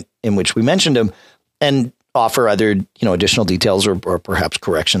segment in which we mentioned them and offer either, additional details or perhaps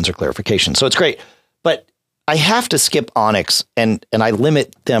corrections or clarifications. So it's great. But I have to skip Onyx and I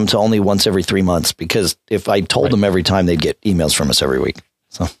limit them to only once every 3 months, because if I told them every time, they'd get emails from us every week.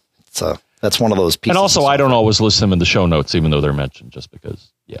 So that's one of those pieces. And also, I don't always list them in the show notes, even though they're mentioned, just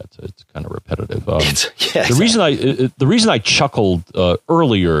because, it's kind of repetitive. The reason I chuckled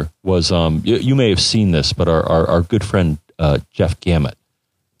earlier was you may have seen this, but our good friend Jeff Gamet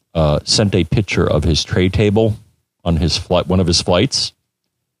sent a picture of his tray table on his flight, one of his flights.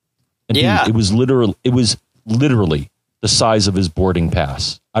 And it was literally the size of his boarding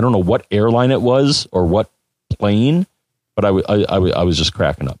pass. I don't know what airline it was or what plane, but I was just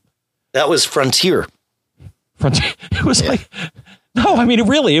cracking up. That was Frontier. It was like, no,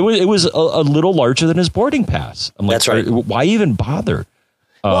 it was a little larger than his boarding pass. I'm like, that's right. Why even bother?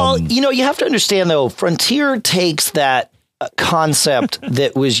 Well, you have to understand, though, Frontier takes that concept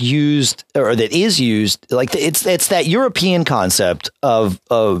that was used or that is used, like it's that European concept of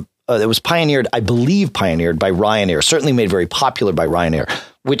that was pioneered by Ryanair, certainly made very popular by Ryanair,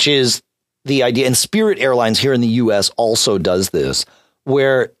 which is the idea. And Spirit Airlines here in the U.S. also does this,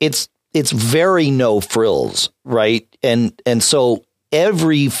 where it's very no frills, right? And so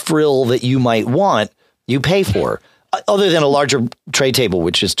every frill that you might want, you pay for, other than a larger tray table,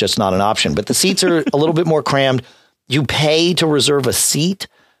 which is just not an option. But the seats are a little bit more crammed. You pay to reserve a seat.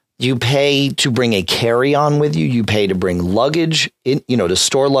 You pay to bring a carry-on with you. You pay to bring luggage, to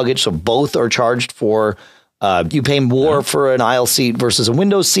store luggage. So both are charged for. You pay more for an aisle seat versus a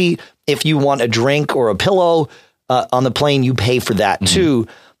window seat. If you want a drink or a pillow on the plane, you pay for that too.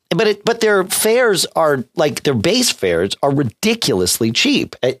 But their fares are their base fares are ridiculously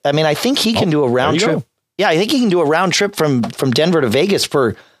cheap. I think he can do a round trip. Yeah, I think he can do a round trip from Denver to Vegas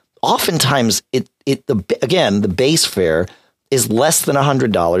for oftentimes the base fare is less than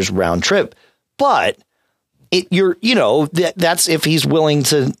 $100 round trip. But that's if he's willing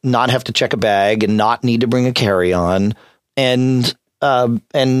to not have to check a bag and not need to bring a carry-on and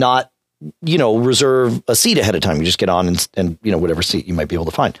not reserve a seat ahead of time. You just get on and whatever seat you might be able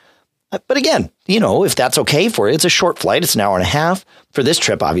to find. But again, if that's okay for it, it's a short flight. It's an hour and a half. For this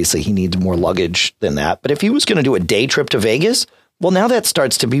trip, obviously, he needs more luggage than that. But if he was going to do a day trip to Vegas, well, now that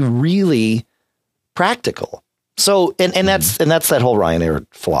starts to be really practical. So, and that's that whole Ryanair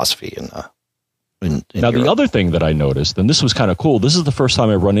philosophy. In now, Europe. The other thing that I noticed, and this was kind of cool, this is the first time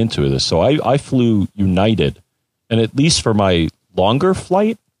I run into this. So I flew United, and at least for my longer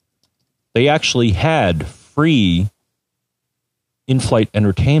flight, they actually had free in-flight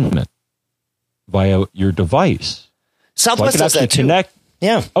entertainment via your device. Southwest does that too. Connect.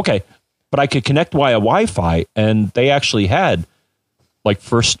 Yeah. Okay. But I could connect via Wi-Fi, and they actually had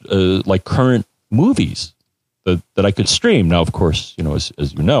like current movies that I could stream. Now, of course,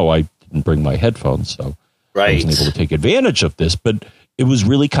 as you know, I didn't bring my headphones, so I wasn't able to take advantage of this, but it was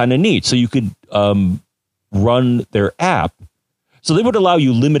really kind of neat. So you could run their app. So they would allow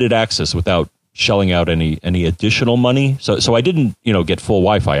you limited access without shelling out any additional money. So I didn't, get full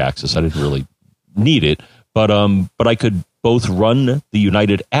Wi-Fi access. I didn't really need it, but I could both run the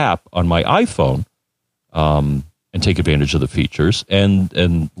United app on my iPhone and take advantage of the features.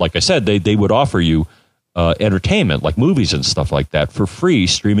 And like I said, they would offer you entertainment like movies and stuff like that for free,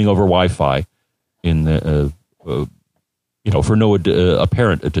 streaming over Wi-Fi in the for no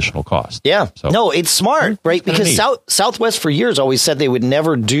apparent additional cost. Yeah. So, no, it's smart, right? Because Southwest for years always said they would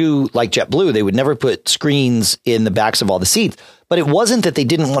never do like JetBlue. They would never put screens in the backs of all the seats. But it wasn't that they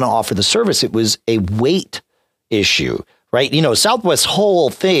didn't want to offer the service. It was a weight issue, right? Southwest's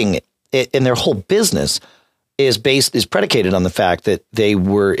whole thing and their whole business is predicated on the fact that they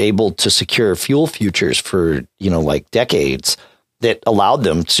were able to secure fuel futures for, like decades that allowed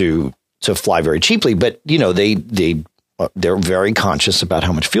them to fly very cheaply. But, they're very conscious about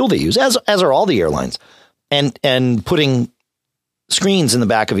how much fuel they use, as are all the airlines. And putting screens in the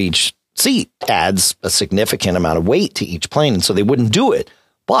back of each seat adds a significant amount of weight to each plane. And so they wouldn't do it.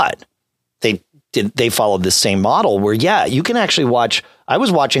 But they followed this same model where, you can actually watch. I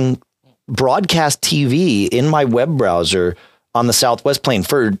was watching broadcast TV in my web browser on the Southwest plane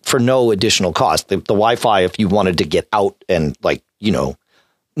for no additional cost. The Wi-Fi, if you wanted to get out and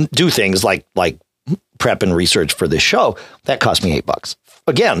do things like prep and research for this show, that cost me $8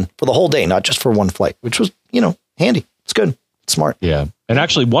 again for the whole day, not just for one flight, which was, handy. It's good. It's smart. Yeah. And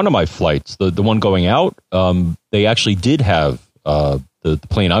actually one of my flights, the one going out, they actually did have, the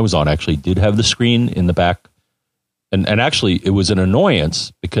plane I was on actually did have the screen in the back. And actually it was an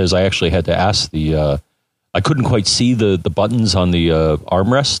annoyance because I actually had to ask I couldn't quite see the buttons on the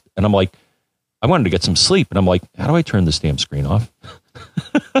armrest. And I'm like, I wanted to get some sleep. And I'm like, how do I turn this damn screen off?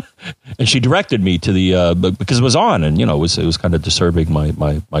 And she directed me to the because it was on, and it was kind of disturbing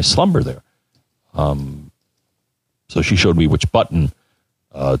my slumber there. So she showed me which button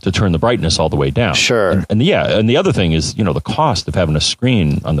to turn the brightness all the way down. Sure. And the other thing is the cost of having a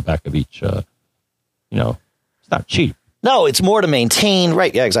screen on the back of each. It's not cheap. No, it's more to maintain.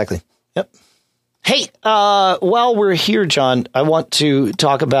 Right. Yeah. Exactly. Yep. Hey, while we're here, John, I want to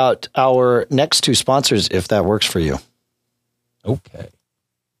talk about our next two sponsors, if that works for you. Okay.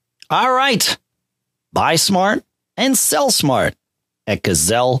 All right. Buy smart and sell smart at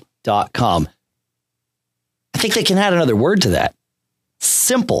Gazelle.com. I think they can add another word to that.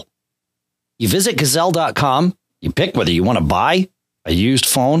 Simple. You visit Gazelle.com, you pick whether you want to buy a used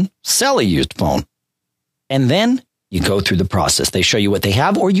phone, sell a used phone, and then you go through the process. They show you what they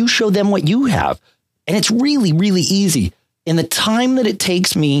have, or you show them what you have. And it's really, really easy. In the time that it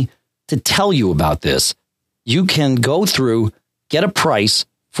takes me to tell you about this, you can go through, get a price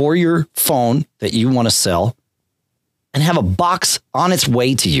for your phone that you want to sell, and have a box on its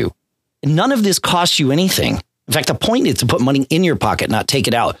way to you. And none of this costs you anything. In fact, the point is to put money in your pocket, not take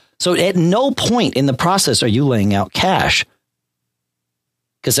it out. So at no point in the process are you laying out cash.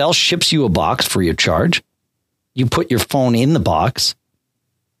 Gazelle ships you a box free of charge. You put your phone in the box.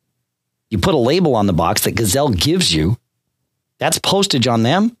 You put a label on the box that Gazelle gives you. That's postage on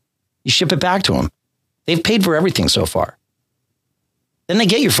them. You ship it back to them. They've paid for everything so far. Then they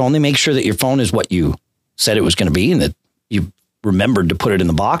get your phone. They make sure that your phone is what you said it was going to be and that you remembered to put it in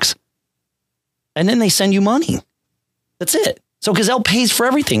the box. And then they send you money. That's it. So Gazelle pays for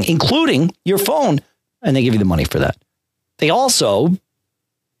everything, including your phone, and they give you the money for that. They also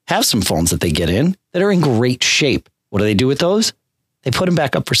have some phones that they get in that are in great shape. What do they do with those? They put them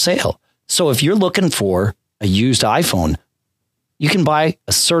back up for sale. So if you're looking for a used iPhone, you can buy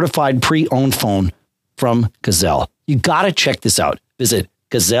a certified pre-owned phone from Gazelle. You got to check this out. Visit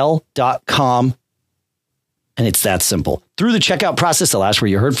Gazelle.com. And it's that simple. Through the checkout process, they'll ask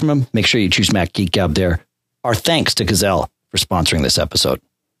where you heard from them. Make sure you choose Mac Geek Gab there. Our thanks to Gazelle for sponsoring this episode.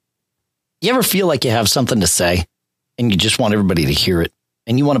 You ever feel like you have something to say and you just want everybody to hear it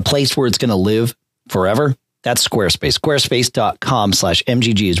and you want a place where it's going to live forever? That's Squarespace.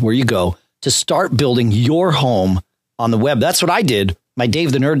 Squarespace.com/MGG is where you go to start building your home on the web. That's what I did. My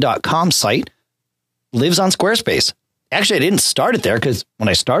DaveTheNerd.com site lives on Squarespace. Actually, I didn't start it there because when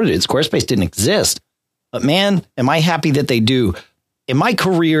I started it, Squarespace didn't exist. But man, am I happy that they do. In my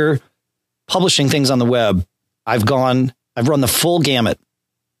career, publishing things on the web, I've run the full gamut.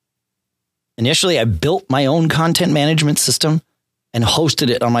 Initially, I built my own content management system and hosted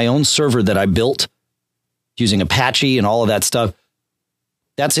it on my own server that I built using Apache and all of that stuff.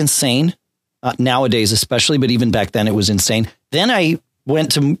 That's insane. Nowadays, especially, but even back then it was insane. Then I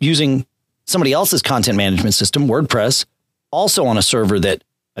went to using somebody else's content management system, WordPress, also on a server that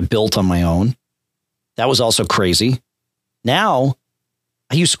I built on my own. That was also crazy. Now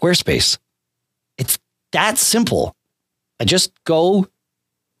I use Squarespace. It's that simple. I just go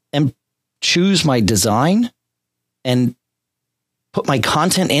and choose my design and put my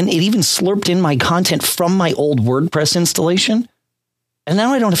content in. It even slurped in my content from my old WordPress installation. And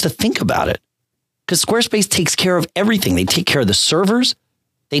now I don't have to think about it because Squarespace takes care of everything. They take care of the servers.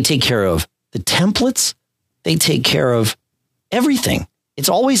 They take care of the templates. They take care of everything. It's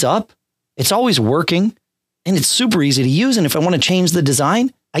always up. It's always working. And it's super easy to use. And if I want to change the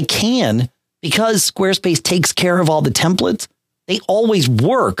design, I can, because Squarespace takes care of all the templates. They always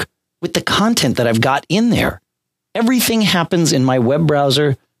work with the content that I've got in there. Everything happens in my web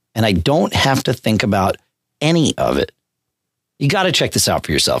browser, and I don't have to think about any of it. You got to check this out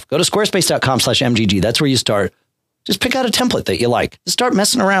for yourself. Go to squarespace.com/MGG. That's where you start. Just pick out a template that you like. Just start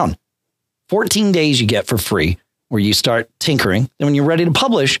messing around. 14 days you get for free where you start tinkering. And when you're ready to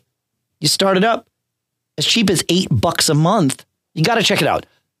publish, you start it up as cheap as $8 a month. You got to check it out.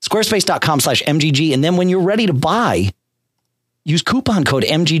 Squarespace.com/MGG. And then when you're ready to buy, use coupon code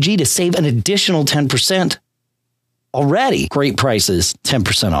MGG to save an additional 10%. Already great prices,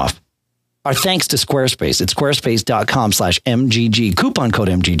 10% off. Our thanks to Squarespace. It's squarespace.com/MGG. Coupon code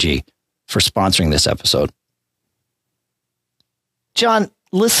MGG for sponsoring this episode. John,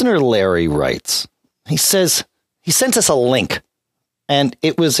 listener Larry writes, he says he sent us a link, and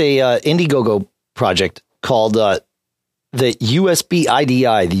it was a Indiegogo project called the USB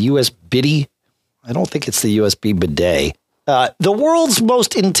IDI, the US Biddy. I don't think it's the USB bidet. The world's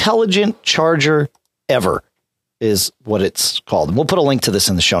most intelligent charger ever is what it's called. And we'll put a link to this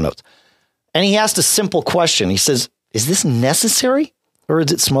in the show notes. And he asked a simple question. He says, is this necessary or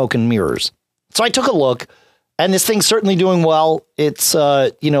is it smoke and mirrors? So I took a look, and this thing's certainly doing well. It's,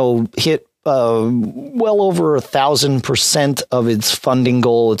 hit well over 1,000% of its funding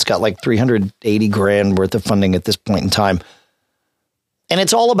goal. It's got like 380 grand worth of funding at this point in time. And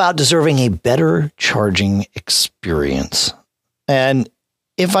it's all about deserving a better charging experience. And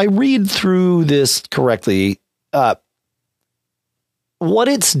if I read through this correctly, what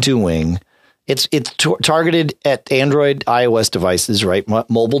it's doing, it's targeted at Android, iOS devices, right?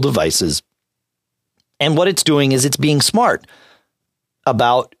 Mobile devices. And what it's doing is it's being smart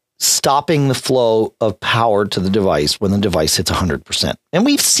about stopping the flow of power to the device when the device hits 100%. And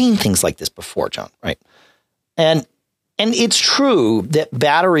we've seen things like this before, John, right? And it's true that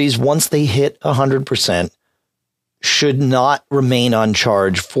batteries, once they hit 100%, should not remain on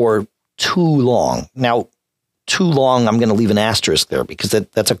charge for too long. Now, too long, I'm going to leave an asterisk there because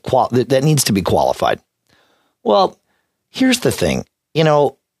that needs to be qualified. Well, here's the thing.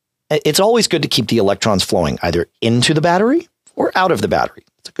 It's always good to keep the electrons flowing either into the battery or out of the battery.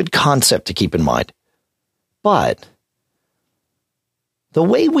 It's a good concept to keep in mind. But the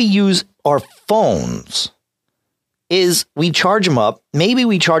way we use our phones is we charge them up. Maybe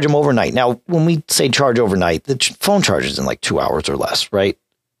we charge them overnight. Now, when we say charge overnight, the phone charges in like 2 hours or less, right?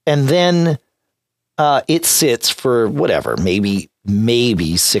 And then it sits for whatever,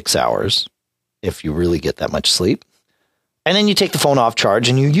 maybe 6 hours if you really get that much sleep. And then you take the phone off charge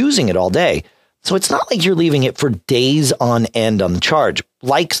and you're using it all day. So it's not like you're leaving it for days on end on the charge,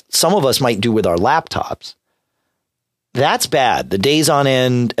 like some of us might do with our laptops. That's bad. The days on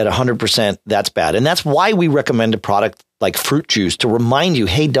end at 100%, that's bad. And that's why we recommend a product like fruit juice to remind you,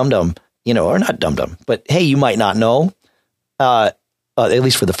 hey, dum-dum, or not dum-dum, but hey, you might not know. At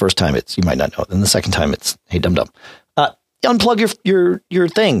least for the first time, you might not know. Then the second time, it's hey, dum-dum. Unplug your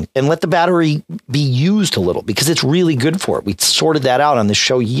thing and let the battery be used a little because it's really good for it. We sorted that out on this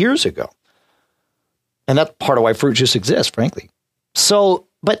show years ago. And that's part of why fruit juice exists, frankly. So,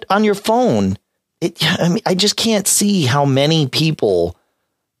 but on your phone, I just can't see how many people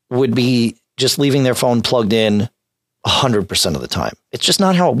would be just leaving their phone plugged in 100% of the time. It's just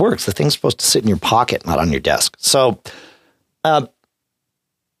not how it works. The thing's supposed to sit in your pocket, not on your desk. So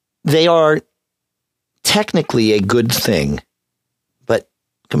they are technically a good thing, but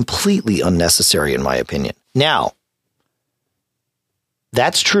completely unnecessary in my opinion. Now,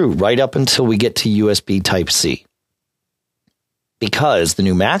 that's true right up until we get to USB Type-C, because the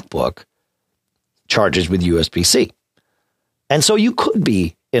new MacBook charges with USB-C. And so you could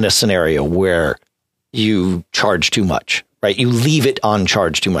be in a scenario where you charge too much, right? You leave it on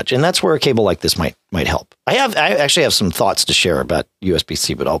charge too much. And that's where a cable like this might help. I actually have some thoughts to share about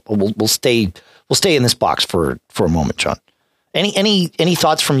USB-C, but we'll stay in this box for a moment, John. Any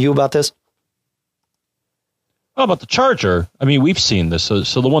thoughts from you about this? How about the charger? I mean, we've seen this.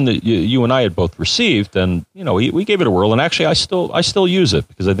 So the one that you and I had both received, and we gave it a whirl. And actually, I still use it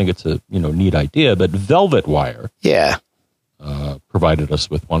because I think it's a neat idea. But Velvet Wire, provided us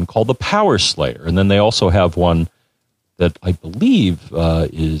with one called the Power Slayer, and then they also have one that I believe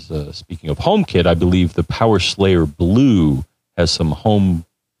is speaking of HomeKit. I believe the Power Slayer Blue has some home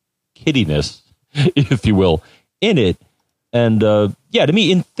kittiness, if you will, in it. And to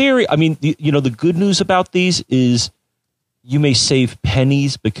me, in theory, I mean, the good news about these is you may save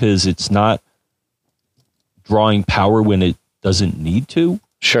pennies because it's not drawing power when it doesn't need to.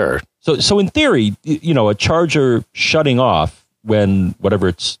 Sure. So in theory, a charger shutting off when whatever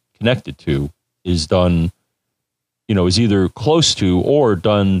it's connected to is done, is either close to or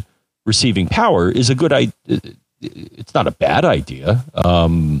done receiving power is a good idea. It's not a bad idea.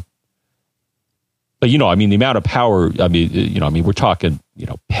 But, the amount of power, we're talking,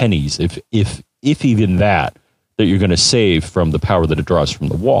 pennies, if even that you're going to save from the power that it draws from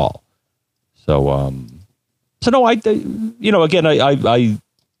the wall. So no, I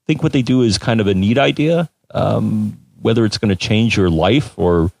think what they do is kind of a neat idea. Whether it's going to change your life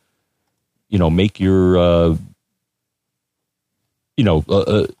or, make your,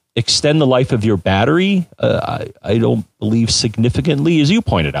 extend the life of your battery, I don't believe significantly, as you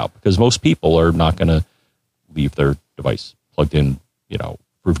pointed out, because most people are not going to leave their device plugged in,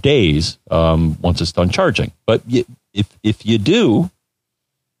 for days once it's done charging. But if you do,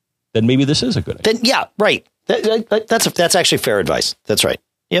 then maybe this is a good idea. Then, yeah, right. That's actually fair advice. That's right.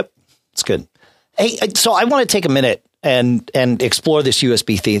 Yep, it's good. Hey, so I want to take a minute and explore this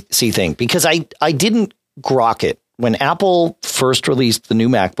USB-C thing because I didn't grok it. When Apple first released the new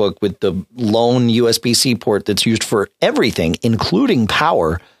MacBook with the lone USB-C port that's used for everything, including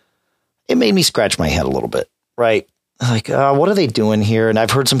power, it made me scratch my head a little bit, right? Like, what are they doing here? And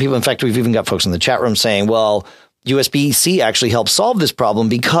I've heard some people, in fact, we've even got folks in the chat room saying, well, USB-C actually helps solve this problem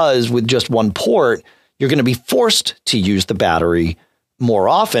because with just one port, you're going to be forced to use the battery more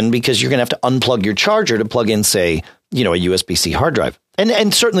often because you're going to have to unplug your charger to plug in, say, a USB-C hard drive.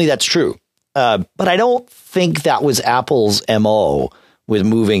 And certainly that's true. But I don't think that was Apple's MO with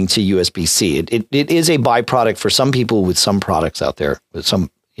moving to USB-C. It is a byproduct for some people with some products out there, with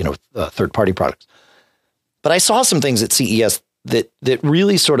some, third-party products. But I saw some things at CES that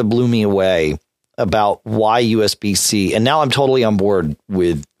really sort of blew me away about why USB-C. And now I'm totally on board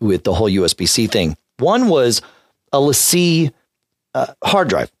with the whole USB-C thing. One was a LaCie hard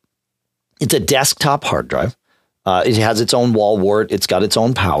drive. It's a desktop hard drive. It has its own wall wart. It's got its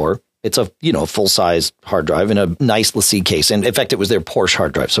own power. It's a, full-size hard drive in a nice LaCie case. And in fact, it was their Porsche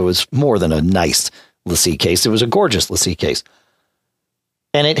hard drive. So it was more than a nice LaCie case. It was a gorgeous LaCie case.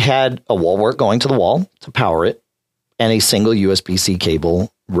 And it had a wall wart going to the wall to power it and a single USB-C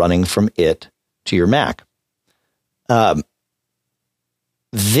cable running from it to your Mac.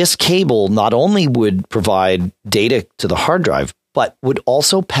 This cable not only would provide data to the hard drive, but would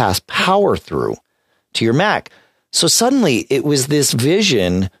also pass power through to your Mac. So suddenly it was this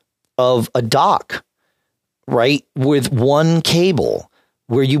vision of a dock, right, with one cable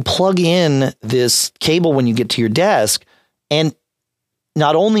where you plug in this cable when you get to your desk. And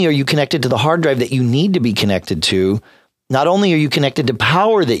not only are you connected to the hard drive that you need to be connected to, not only are you connected to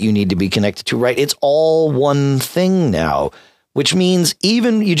power that you need to be connected to, right? It's all one thing now, which means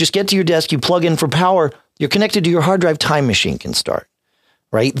even you just get to your desk, you plug in for power, you're connected to your hard drive, time machine can start,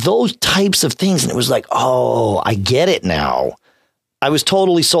 right? Those types of things. And it was like, oh, I get it now. I was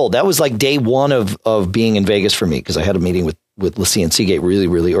totally sold. That was like day one of being in Vegas for me because I had a meeting with LaCie and Seagate really,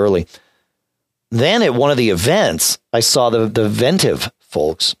 really early. Then at one of the events, I saw the Ventive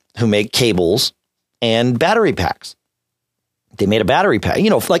folks who make cables and battery packs. They made a battery pack,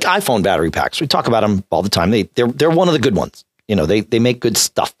 like iPhone battery packs. We talk about them all the time. They're one of the good ones. They make good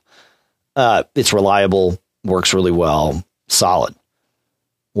stuff. It's reliable, works really well, solid.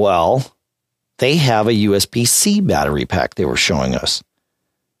 Well, they have a USB-C battery pack they were showing us.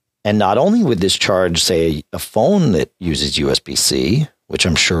 And not only would this charge, say, a phone that uses USB-C, which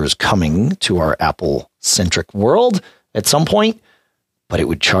I'm sure is coming to our Apple-centric world at some point, but it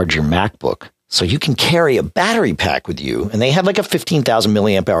would charge your MacBook. So you can carry a battery pack with you. And they have like a 15,000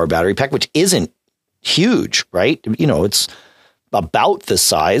 milliamp hour battery pack, which isn't huge, right? It's about the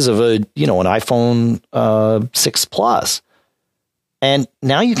size of an iPhone 6 Plus. And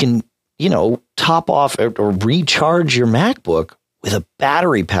now you can, top off or recharge your MacBook with a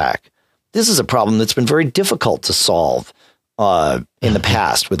battery pack. This is a problem that's been very difficult to solve in the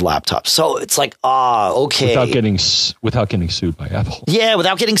past with laptops. So it's like, okay. Without getting sued by Apple. Yeah,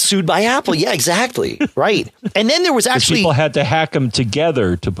 without getting sued by Apple. Yeah, exactly. Right. And then there was actually... people had to hack them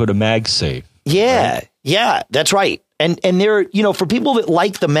together to put a MagSafe. Yeah. Right? Yeah, that's right. And there, for people that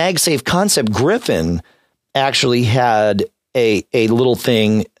like the MagSafe concept, Griffin actually had a little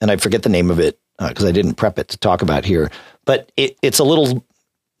thing, and I forget the name of it because I didn't prep it to talk about here, but it's a little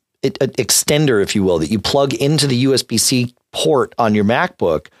extender, if you will, that you plug into the USB-C port on your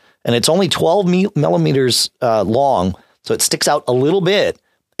MacBook, and it's only 12 millimeters long, so it sticks out a little bit,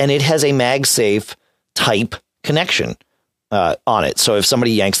 and it has a MagSafe type connection on it. So if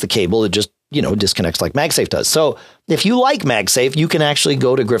somebody yanks the cable, it just disconnects like MagSafe does. So if you like MagSafe, you can actually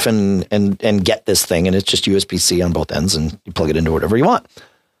go to Griffin and get this thing, and it's just USB-C on both ends, and you plug it into whatever you want.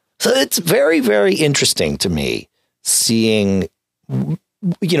 So it's very, very interesting to me seeing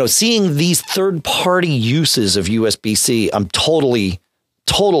these third-party uses of USB-C. I'm totally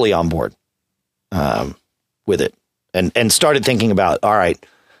on board with it, and started thinking about, all right,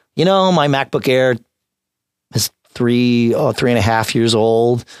 my MacBook Air is 3.5 years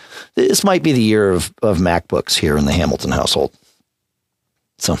old. This might be the year of MacBooks here in the Hamilton household.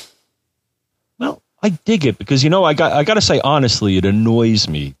 So, well, I dig it because I got to say honestly, it annoys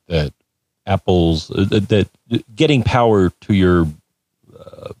me that Apple's that getting power to your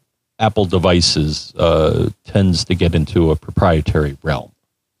Apple devices tends to get into a proprietary realm.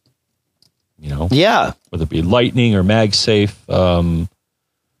 Yeah, whether it be Lightning or MagSafe.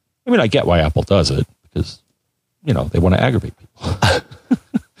 I get why Apple does it because they want to aggravate people.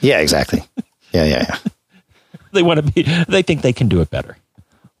 Yeah, exactly. Yeah. They think they can do it better.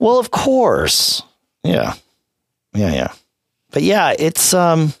 Well, of course. Yeah. But yeah, it's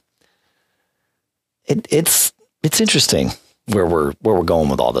interesting where we're going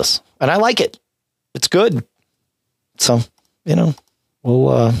with all this, and I like it. It's good. So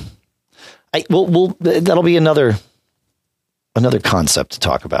we'll that'll be another concept to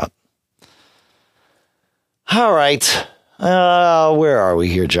talk about. All right. Where are we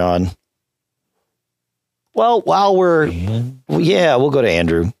here, John? Well, while we'll go to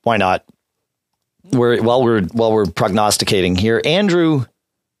Andrew. Why not? While we're prognosticating here, Andrew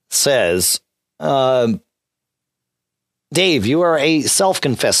says, Dave, you are a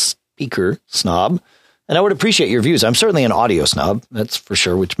self-confessed speaker snob, and I would appreciate your views. I'm certainly an audio snob, that's for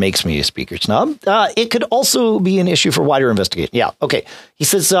sure, which makes me a speaker snob. It could also be an issue for wider investigation. Yeah, okay. He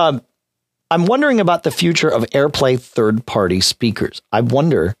says, I'm wondering about the future of AirPlay third-party speakers. I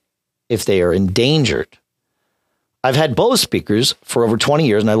wonder if they are endangered. I've had Bose speakers for over 20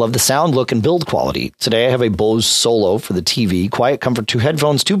 years, and I love the sound, look, and build quality. Today, I have a Bose Solo for the TV, Quiet Comfort 2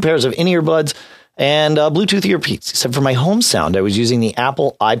 headphones, 2 pairs of in-ear buds, and Bluetooth earpiece. He said for my home sound, I was using the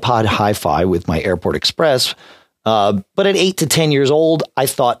Apple iPod Hi-Fi with my Airport Express, but at 8 to 10 years old, I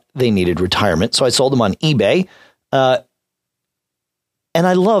thought they needed retirement, so I sold them on eBay, and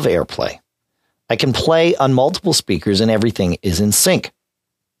I love AirPlay. I can play on multiple speakers and everything is in sync.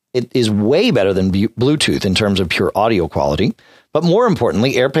 It is way better than Bluetooth in terms of pure audio quality. But more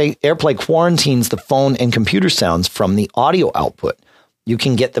importantly, AirPlay quarantines the phone and computer sounds from the audio output. You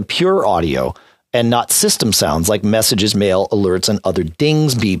can get the pure audio and not system sounds like messages, mail, alerts, and other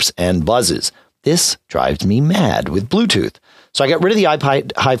dings, beeps, and buzzes. This drives me mad with Bluetooth. So I got rid of the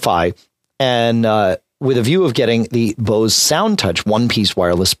iPod Hi-Fi and with a view of getting the Bose SoundTouch one-piece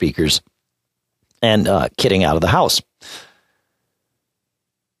wireless speakers and kitting out of the house.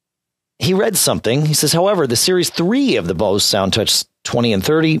 He read something. He says, however, the Series 3 of the Bose SoundTouch 20 and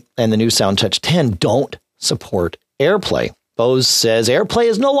 30 and the new SoundTouch 10 don't support AirPlay. Bose says AirPlay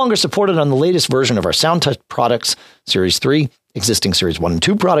is no longer supported on the latest version of our SoundTouch products, Series 3. Existing Series 1 and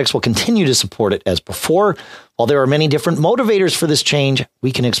 2 products will continue to support it as before. While there are many different motivators for this change,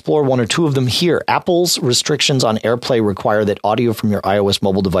 we can explore one or two of them here. Apple's restrictions on AirPlay require that audio from your iOS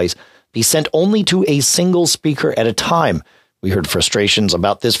mobile device be sent only to a single speaker at a time. We heard frustrations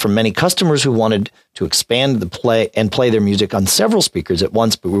about this from many customers who wanted to expand the play their music on several speakers at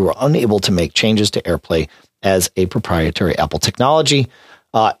once, but we were unable to make changes to AirPlay as a proprietary Apple technology.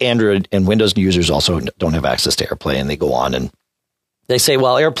 Android and Windows users also don't have access to AirPlay, and they go on and they say,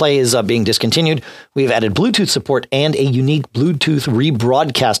 while AirPlay is being discontinued, we've added Bluetooth support and a unique Bluetooth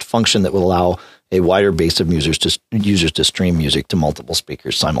rebroadcast function that will allow a wider base of users to stream music to multiple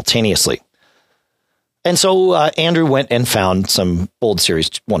speakers simultaneously. And so Andrew went and found some old Series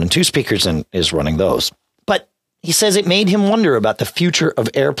 1 and 2 speakers and is running those. But he says it made him wonder about the future of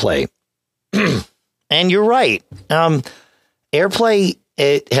AirPlay. And you're right. AirPlay,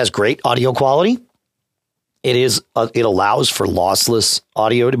 it has great audio quality. It allows for lossless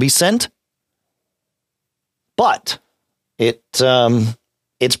audio to be sent. But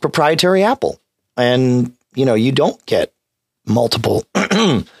it's proprietary Apple. And, you don't get multiple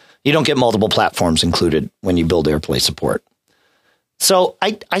platforms included when you build AirPlay support. So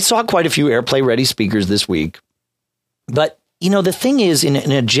I saw quite a few AirPlay ready speakers this week. But, the thing is, in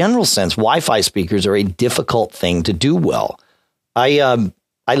a general sense, Wi-Fi speakers are a difficult thing to do well. I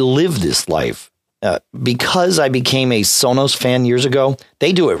live this life because I became a Sonos fan years ago.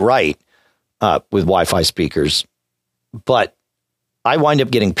 They do it right with Wi-Fi speakers. But I wind up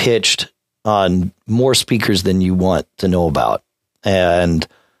getting pitched on more speakers than you want to know about. And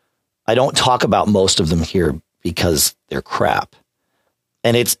I don't talk about most of them here because they're crap.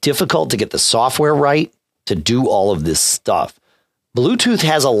 And it's difficult to get the software right to do all of this stuff. Bluetooth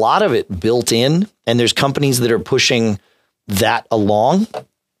has a lot of it built in, and there's companies that are pushing that along.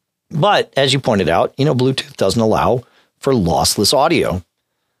 But as you pointed out, Bluetooth doesn't allow for lossless audio.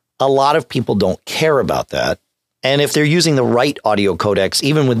 A lot of people don't care about that. And if they're using the right audio codecs,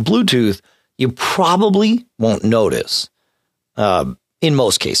 even with Bluetooth, you probably won't notice. In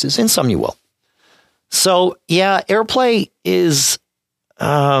most cases, in some you will. So yeah, AirPlay is,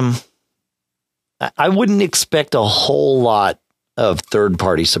 I wouldn't expect a whole lot of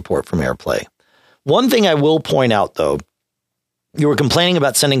third-party support from AirPlay. One thing I will point out, though, you were complaining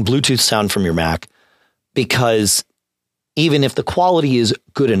about sending Bluetooth sound from your Mac because even if the quality is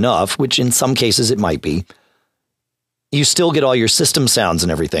good enough, which in some cases it might be, you still get all your system sounds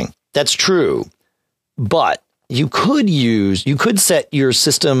and everything. That's true. But you could set your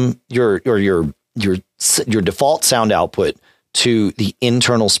system, your default sound output to the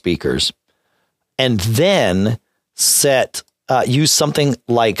internal speakers, and then use something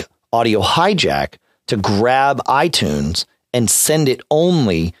like Audio Hijack to grab iTunes and send it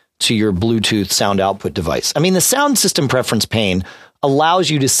only to your Bluetooth sound output device. I mean, the sound system preference pane allows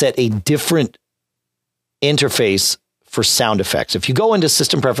you to set a different interface for sound effects. If you go into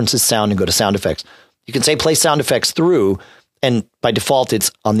System Preferences, Sound, and go to Sound Effects, you can say play sound effects through, and by default, it's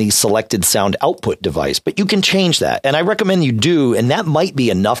on the selected sound output device. But you can change that, and I recommend you do, and that might be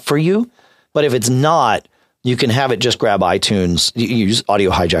enough for you. But if it's not, you can have it just grab iTunes, you use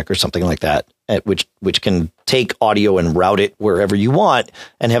Audio Hijack or something like that, which can take audio and route it wherever you want,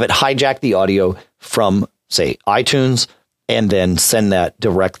 and have it hijack the audio from, say, iTunes, and then send that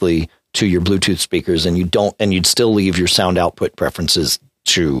directly to your Bluetooth speakers, and you'd still leave your sound output preferences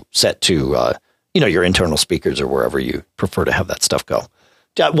set to your internal speakers or wherever you prefer to have that stuff go.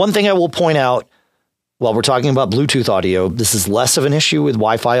 One thing I will point out while we're talking about Bluetooth audio, this is less of an issue with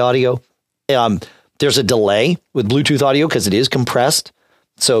Wi-Fi audio. There's a delay with Bluetooth audio because it is compressed.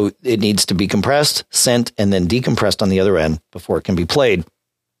 So it needs to be compressed, sent, and then decompressed on the other end before it can be played.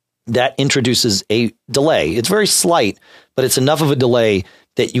 That introduces a delay. It's very slight, but it's enough of a delay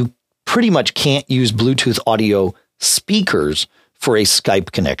that you pretty much can't use Bluetooth audio speakers for a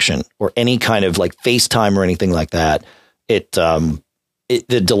Skype connection or any kind of like FaceTime or anything like that.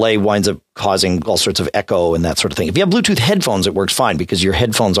 The delay winds up causing all sorts of echo and that sort of thing. If you have Bluetooth headphones, it works fine because your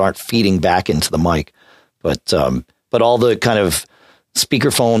headphones aren't feeding back into the mic. But all the kind of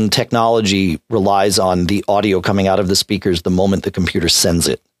speakerphone technology relies on the audio coming out of the speakers the moment the computer sends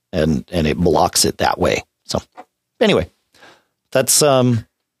it, and it blocks it that way. So anyway, that's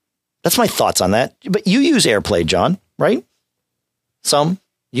my thoughts on that. But you use AirPlay, John, right? Some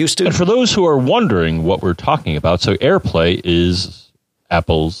used to. And for those who are wondering what we're talking about, so AirPlay is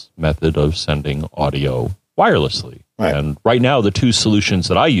Apple's method of sending audio wirelessly. Right. And right now, the two solutions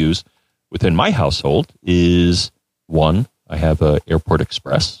that I use within my household is, one, I have a Airport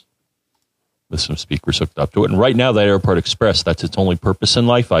Express with some speakers hooked up to it. And right now, that Airport Express, that's its only purpose in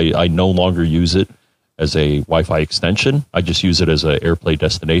life. I no longer use it as a Wi-Fi extension. I just use it as an AirPlay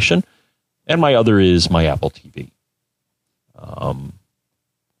destination. And my other is my Apple TV.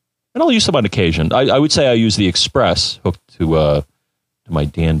 And I'll use them on occasion. I would say I use the Express hooked to my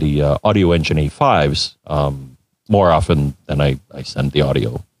dandy Audio Engine A5s more often than I send the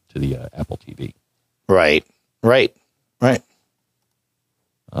audio to the Apple TV. Right. But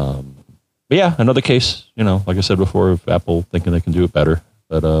yeah, another case, like I said before, of Apple thinking they can do it better.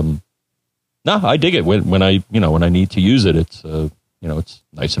 But no, I dig it when I need to use it. It's it's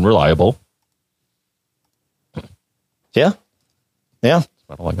nice and reliable. Yeah. That's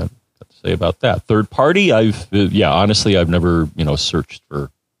about all I got to say about that. Third party, honestly, I've never searched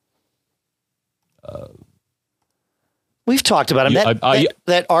for. We've talked about them.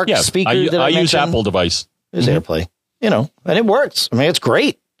 That ARC speaker. I use Apple device. Is AirPlay, and it works. I mean, it's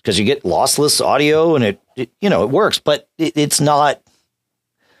great because you get lossless audio, and it works. But it's not.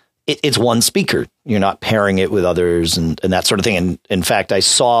 It's one speaker. You're not pairing it with others and that sort of thing. And in fact, I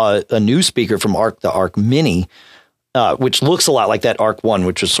saw a new speaker from ARC, the ARC Mini, which looks a lot like that ARC 1,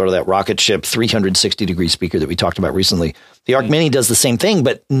 which was sort of that rocket ship 360-degree speaker that we talked about recently. The ARC Mini does the same thing,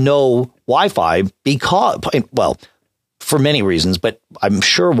 but no Wi-Fi for many reasons, but I'm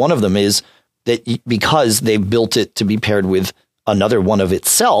sure one of them is that because they've built it to be paired with another one of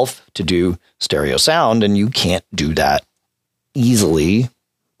itself to do stereo sound, and you can't do that easily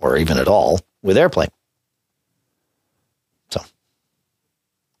or even at all with AirPlay. So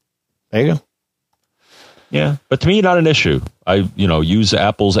there you go. Yeah, but to me, not an issue. I, use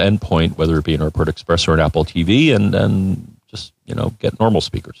Apple's endpoint, whether it be an AirPort Express or an Apple TV, and just, get normal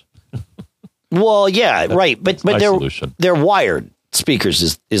speakers. Well, yeah, right. But solution. They're wired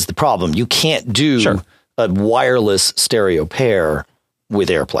speakers is the problem. You can't do a wireless stereo pair with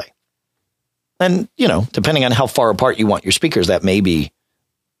AirPlay. And, depending on how far apart you want your speakers, that may be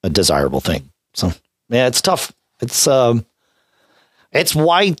a desirable thing. So, yeah, it's tough. It's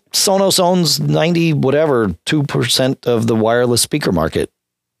why Sonos owns 2% of the wireless speaker market,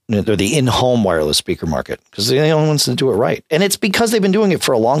 or the in-home wireless speaker market, because they're the only ones to do it right. And it's because they've been doing it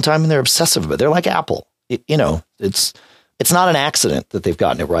for a long time and they're obsessive about it. They're like Apple. It's not an accident that they've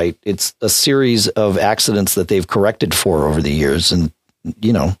gotten it right. It's a series of accidents that they've corrected for over the years. And,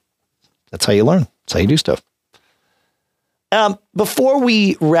 that's how you learn. That's how you do stuff. Before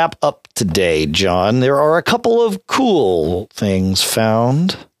we wrap up today, John, there are a couple of cool things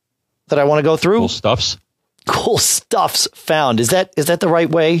found that I want to go through. Cool stuffs found. Is that the right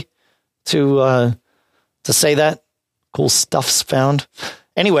way to say that? Cool stuffs found.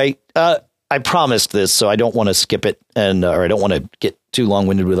 Anyway, I promised this, so I don't want to skip it, or I don't want to get too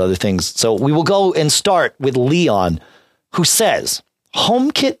long-winded with other things. So we will go and start with Leon, who says,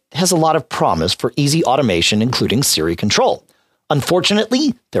 HomeKit has a lot of promise for easy automation, including Siri control.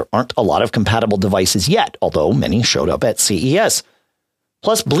 Unfortunately, there aren't a lot of compatible devices yet, although many showed up at CES.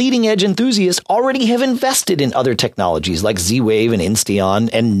 Plus, bleeding edge enthusiasts already have invested in other technologies like Z-Wave and Insteon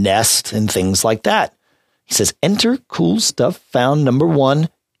and Nest and things like that. He says, enter cool stuff found number 1.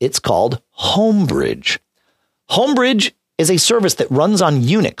 It's called Homebridge. Homebridge is a service that runs on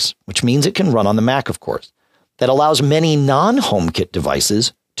Unix, which means it can run on the Mac, of course, that allows many non-HomeKit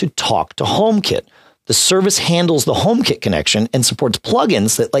devices to talk to HomeKit. The service handles the HomeKit connection and supports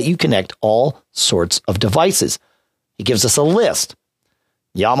plugins that let you connect all sorts of devices. He gives us a list.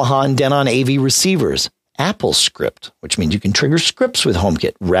 Yamaha and Denon AV receivers, AppleScript, which means you can trigger scripts with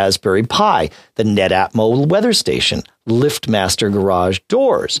HomeKit, Raspberry Pi, the NetApp weather station, LiftMaster garage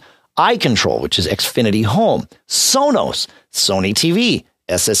doors, iControl, which is Xfinity Home, Sonos, Sony TV,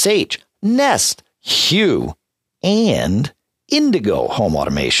 SSH, Nest, Hue, and Indigo home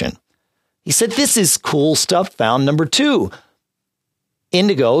automation. He said this is cool stuff found number 2.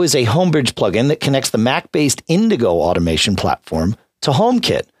 Indigo is a Homebridge plugin that connects the Mac-based Indigo automation platform to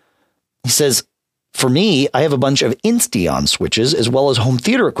HomeKit. He says, for me, I have a bunch of Insteon switches as well as home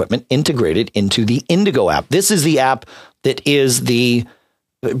theater equipment integrated into the Indigo app. This is the app that is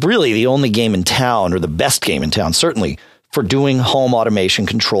really the only game in town, or the best game in town, certainly, for doing home automation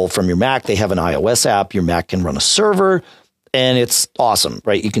control from your Mac. They have an iOS app. Your Mac can run a server, and it's awesome,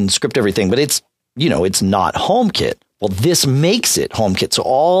 right? You can script everything, but it's not HomeKit. Well, this makes it HomeKit. So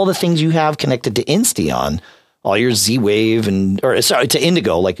all the things you have connected to Insteon, all your Z-Wave to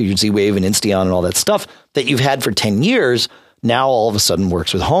Indigo, like your Z-Wave and Insteon and all that stuff that you've had for 10 years, now all of a sudden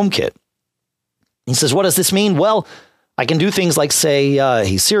works with HomeKit. He says, what does this mean? Well, I can do things like say,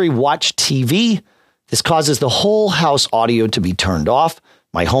 hey, Siri, watch TV. This causes the whole house audio to be turned off.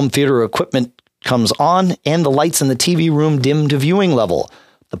 My home theater equipment comes on and the lights in the TV room dim to viewing level.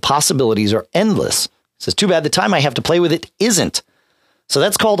 The possibilities are endless. He says, too bad the time I have to play with it isn't. So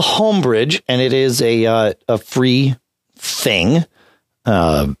that's called Homebridge, and it is a free thing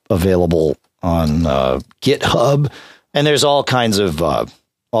available on GitHub, and there's all kinds of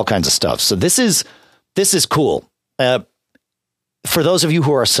stuff. So this is cool. For those of you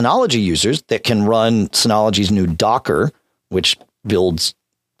who are Synology users that can run Synology's new Docker, which builds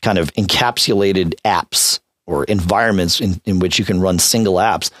kind of encapsulated apps or environments in which you can run single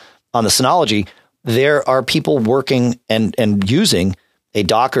apps on the Synology, there are people working and using a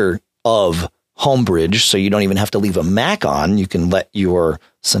Docker of Homebridge, so you don't even have to leave a Mac on. You can let your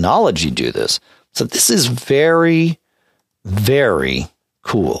Synology do this. So this is very, very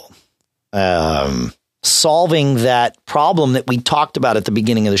cool. Solving that problem that we talked about at the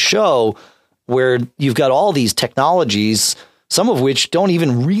beginning of the show, where you've got all these technologies, some of which don't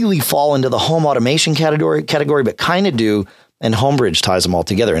even really fall into the home automation category, but kind of do, and Homebridge ties them all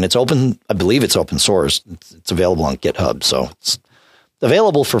together. And it's open. I believe it's open source. It's available on GitHub, so it's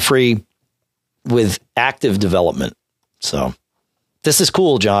available for free with active development. So this is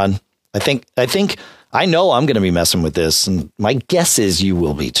cool, John. I know I'm going to be messing with this, and my guess is you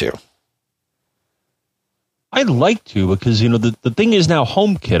will be too. I'd like to, because, the thing is now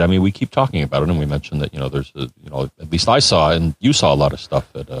HomeKit. I mean, we keep talking about it, and we mentioned that, there's, at least I saw, and you saw a lot of stuff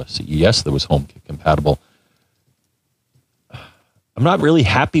at CES that was HomeKit compatible. I'm not really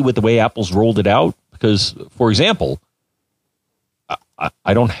happy with the way Apple's rolled it out because, for example,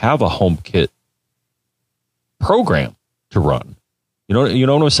 I don't have a HomeKit program to run. You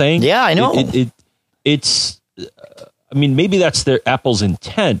know what I'm saying? Yeah, I know. It's. I mean, maybe that's Apple's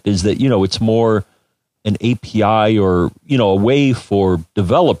intent is that it's more an API or a way for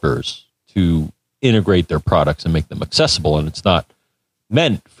developers to integrate their products and make them accessible, and it's not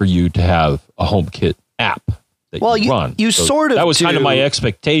meant for you to have a HomeKit app that you run. That was kind of my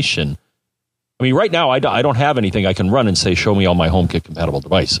expectation. I mean, right now I don't have anything I can run and say, show me all my HomeKit compatible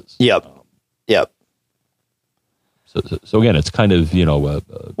devices. Yep. So again, it's kind of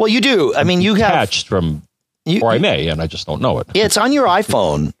well, you do. I mean, you have attached from, or I may, and I just don't know it. Yeah, it's on your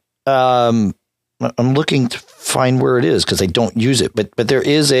iPhone. I'm looking to find where it is because I don't use it, but there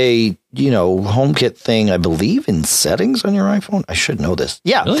is a HomeKit thing, I believe, in settings on your iPhone. I should know this.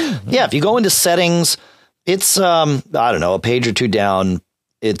 Yeah, really? Yeah. If you go into settings, it's I don't know, a page or two down.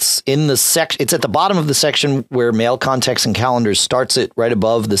 It's in the It's at the bottom of the section where Mail, Contacts, and Calendars starts. It right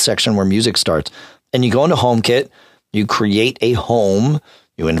above the section where music starts, and you go into HomeKit. You create a home.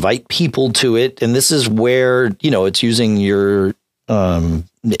 You invite people to it, and this is where it's using your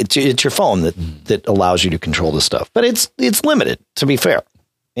it's your phone that allows you to control the stuff, but it's limited. To be fair,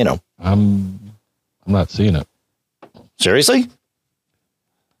 I'm not seeing it. Seriously?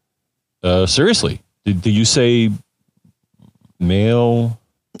 Seriously, did you say Mail?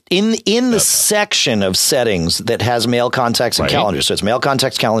 In the section of settings that has Mail, Contacts, and Calendars. So it's Mail,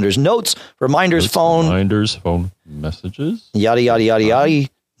 Contacts, Calendars, Notes, Reminders, phone, Messages, yada, yada, yada, yada,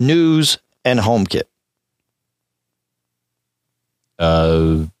 News, and HomeKit.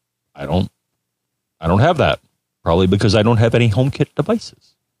 I don't have that. Probably because I don't have any HomeKit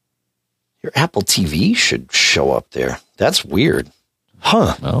devices. Your Apple TV should show up there. That's weird.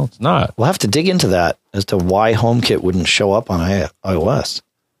 Huh. No, it's not. We'll have to dig into that as to why HomeKit wouldn't show up on iOS.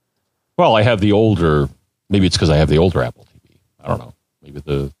 Well, I have the older, maybe it's because I have the older Apple TV. I don't know. Maybe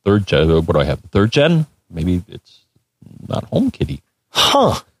the third gen, what do I have? The third gen? Maybe it's not HomeKitty.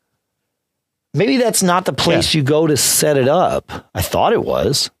 Huh. Maybe that's not the place you go to set it up. I thought it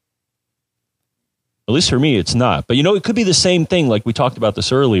was. At least for me, it's not. But, it could be the same thing. Like we talked about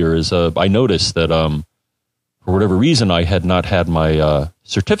this earlier, is I noticed that for whatever reason, I had not had my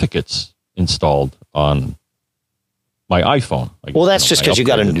certificates installed on my iPhone. Well, that's just because you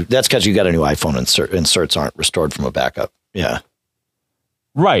got a new iPhone and certs aren't restored from a backup. Yeah.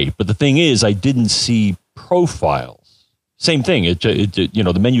 Right. But the thing is, I didn't see profiles. Same thing.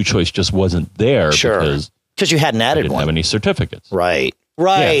 The menu choice just wasn't there. Sure. Because you hadn't added didn't one. have any certificates. Right.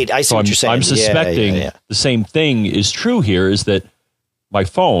 Yeah. I see what you're saying. I'm suspecting the same thing is true here, is that my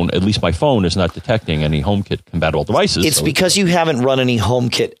phone, at least my phone, is not detecting any HomeKit compatible devices. It's because you haven't run any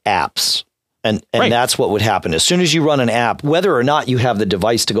HomeKit apps. And that's what would happen. As soon as you run an app, whether or not you have the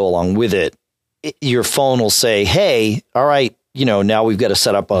device to go along with it, your phone will say, hey, all right, now we've got to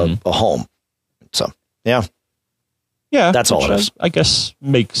set up a home. So, yeah. Yeah. That's all it is. I guess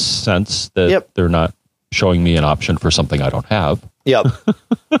makes sense that they're not showing me an option for something I don't have. Yep.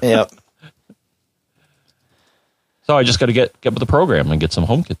 Yep. So I just got to get with the program and get some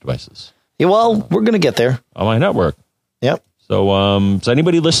HomeKit devices. Yeah, well, we're going to get there. On my network. Yep. So is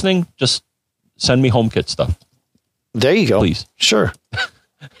anybody listening? Just send me HomeKit stuff. There you go. Please. Sure.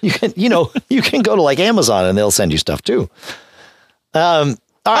 You can, you can go to like Amazon and they'll send you stuff too. All right.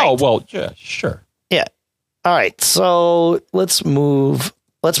 Oh, well, yeah, sure. Yeah. All right. So let's move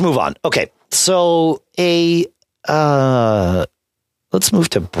on. Okay. So let's move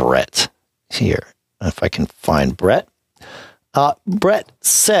to Brett here. If I can find Brett. Brett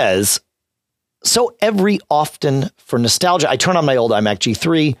says, so every often for nostalgia, I turn on my old iMac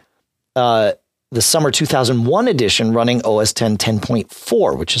G3, the summer 2001 edition running OS X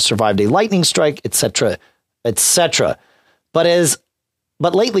 10.4, which has survived a lightning strike, etc., etc. But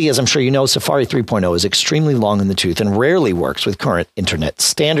lately, as I'm sure you know, Safari 3.0 is extremely long in the tooth and rarely works with current internet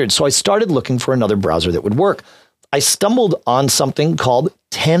standards. So I started looking for another browser that would work. I stumbled on something called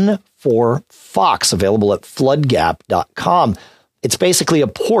 10.4 Fox, available at floodgap.com. It's basically a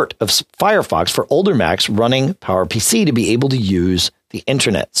port of Firefox for older Macs running PowerPC to be able to use the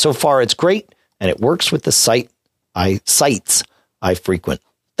internet. So far, it's great, and it works with the sites I frequent.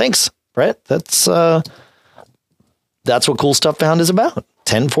 Thanks, Brett. That's what Cool Stuff Found is about.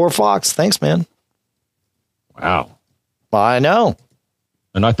 10.4 Fox. Thanks, man. Wow. I know.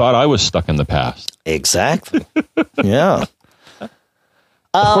 And I thought I was stuck in the past. Exactly. Yeah.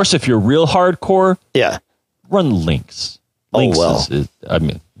 Of course, if you're real hardcore, yeah, run Lynx. Lynx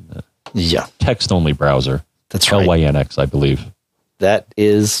yeah, text only browser. That's right. LYNX, I believe. That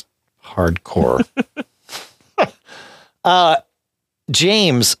is hardcore.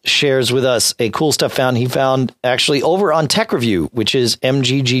 James shares with us a cool stuff he found actually over on Tech Review, which is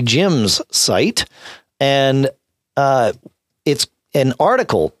MGG Jim's site. And it's an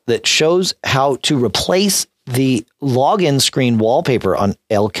article that shows how to replace the login screen wallpaper on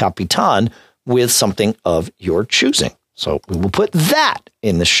El Capitan with something of your choosing. So we will put that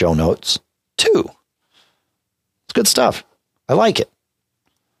in the show notes too. It's good stuff. I like it.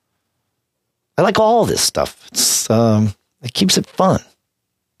 I like all this stuff. It's it keeps it fun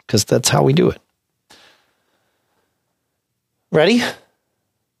because that's how we do it. Ready?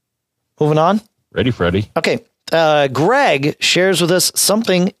 Moving on. Ready, Freddy. Okay. Greg shares with us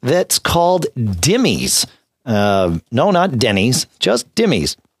something that's called Dimmies. No, not Denny's, just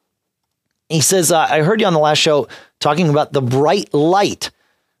Dimmies. He says, I heard you on the last show talking about the bright light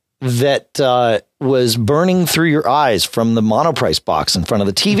that was burning through your eyes from the Monoprice box in front of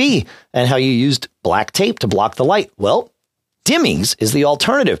the TV and how you used black tape to block the light. Well, Dimmies is the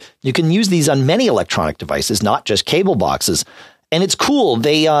alternative. You can use these on many electronic devices, not just cable boxes. And it's cool.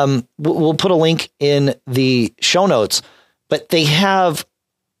 They we'll put a link in the show notes, but they have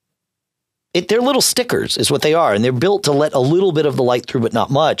they're little stickers is what they are. And they're built to let a little bit of the light through, but not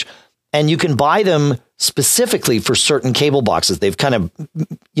much. And you can buy them specifically for certain cable boxes. They've kind of,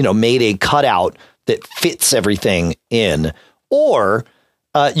 made a cutout that fits everything in, or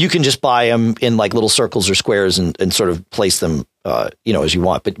you can just buy them in like little circles or squares and sort of place them, as you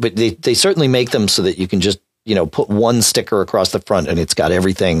want. But they certainly make them so that you can just, put one sticker across the front and it's got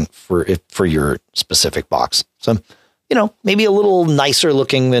everything for your specific box. So, maybe a little nicer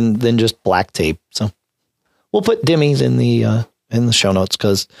looking than just black tape. So we'll put Dimmies in the show notes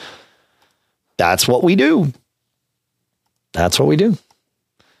because that's what we do. That's what we do.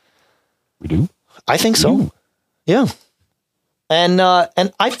 We do? I think so. Yeah. And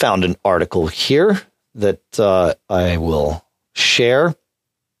I found an article here that I will share.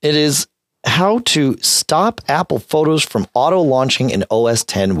 It is how to stop Apple Photos from auto launching in OS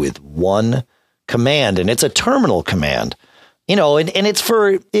X with one command. And it's a terminal command, and it's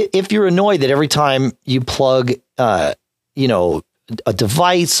for if you're annoyed that every time you plug, a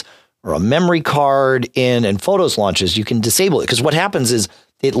device or a memory card in and Photos launches, you can disable it. Because what happens is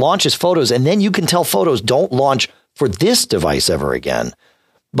it launches Photos and then you can tell Photos don't launch for this device ever again.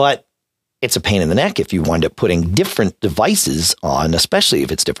 But it's a pain in the neck if you wind up putting different devices on, especially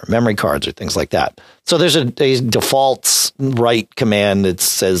if it's different memory cards or things like that. So there's a default write command that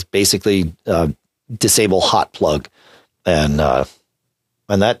says basically disable hot plug, and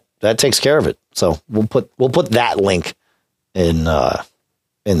that takes care of it. So we'll put that link in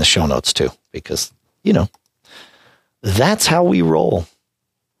the show notes too, because that's how we roll.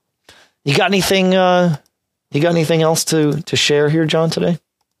 You got anything else to share here, John, today?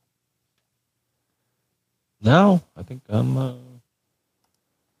 No, I think I'm well,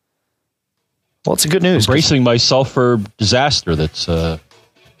 it's a good news. Bracing myself for disaster that's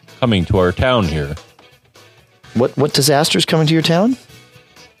coming to our town here. What disaster is coming to your town?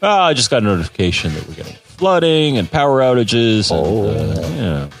 I just got a notification that we're getting flooding and power outages.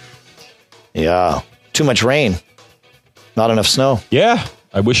 Yeah. Too much rain. Not enough snow. Yeah.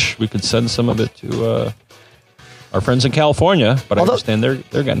 I wish we could send some of it to our friends in California, but I understand they're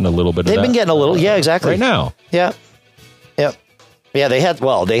getting a little bit of that. They've been getting a little, yeah, exactly. Right now. Yeah. Yep. Yeah, they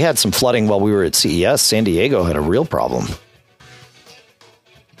had some flooding while we were at CES. San Diego had a real problem.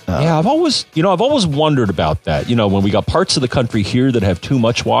 Yeah, I've always wondered about that. When we got parts of the country here that have too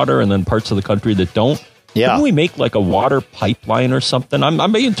much water and then parts of the country that don't. Yeah. Couldn't we make like a water pipeline or something?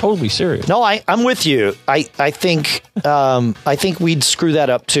 I'm being totally serious. No, I'm with you. I think we'd screw that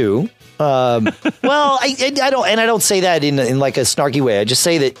up too. Well, I don't say that in like a snarky way. I just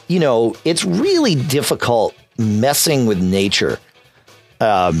say that, it's really difficult messing with nature.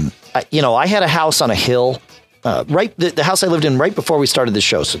 I had a house on a hill, the house I lived in right before we started the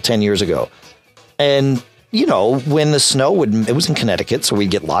show. So 10 years ago. And, when the snow it was in Connecticut, so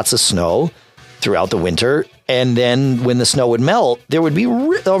we'd get lots of snow throughout the winter. And then when the snow would melt, there would be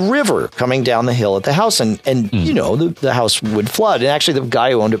a river coming down the hill at the house. And the house would flood. And actually, the guy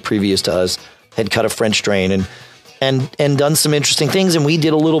who owned it previous to us had cut a French drain and done some interesting things. And we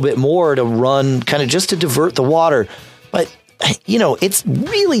did a little bit more to run kind of just to divert the water. But, it's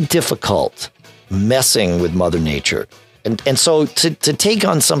really difficult messing with Mother Nature. And so to take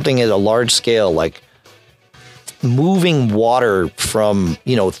on something at a large scale, like moving water from,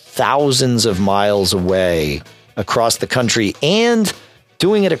 thousands of miles away across the country and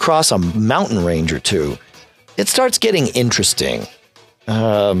doing it across a mountain range or two, it starts getting interesting.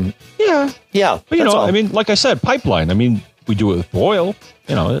 Yeah. But, I mean, like I said, pipeline. I mean, we do it with oil.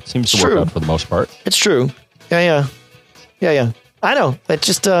 It seems to work out for the most part. It's true. Yeah. I know. It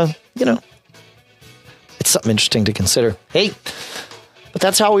just, it's something interesting to consider. Hey, but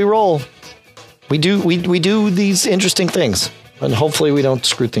that's how we roll. We do these interesting things, and hopefully we don't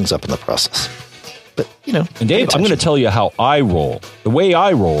screw things up in the process. But, And Dave, I'm going to tell you how I roll. The way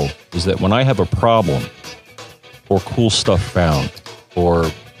I roll is that when I have a problem or cool stuff found or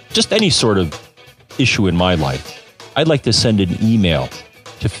just any sort of issue in my life, I'd like to send an email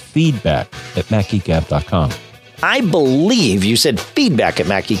to feedback@macgeekgab.com. I believe you said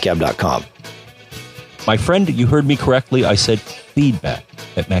feedback@macgeekgab.com. My friend, you heard me correctly. I said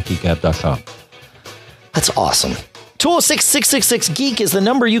feedback@macgeekgab.com. That's awesome. 206-666-GEEK is the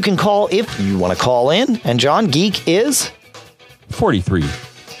number you can call if you want to call in. And John, Geek is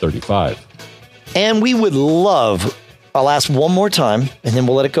 4335. And we would love, I'll ask one more time, and then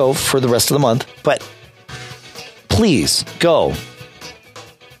we'll let it go for the rest of the month. But please go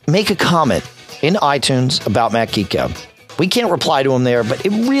make a comment in iTunes about Mac Geek Gab. We can't reply to them there, but it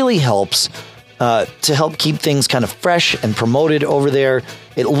really helps to help keep things kind of fresh and promoted over there.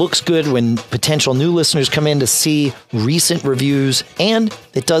 It looks good when potential new listeners come in to see recent reviews, and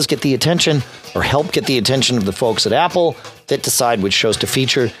it does get the attention or help get the attention of the folks at Apple that decide which shows to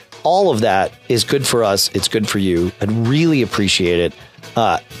feature. All of that is good for us. It's good for you. I'd really appreciate it.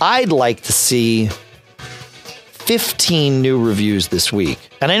 I'd like to see 15 new reviews this week.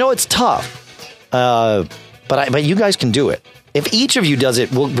 And I know it's tough, but you guys can do it. If each of you does it,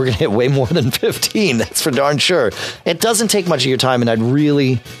 we're going to hit way more than 15. That's for darn sure. It doesn't take much of your time, and I'd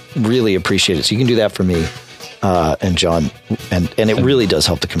really, really appreciate it. So you can do that for me and John, and it really does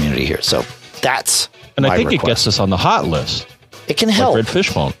help the community here. So that's and my I think request. It gets us on the hot list. It can help. Like Red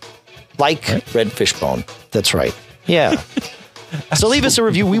Fishbone. Red Fishbone. That's right. Yeah. So leave us a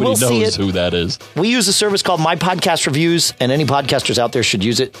review. We will see it. Who that is. We use a service called My Podcast Reviews, and any podcasters out there should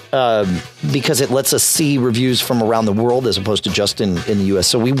use it because it lets us see reviews from around the world as opposed to just in the U.S.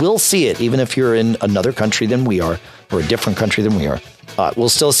 So we will see it, even if you're in another country than we are or a different country than we are. We'll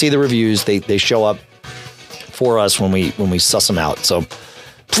still see the reviews. They show up for us when we suss them out. So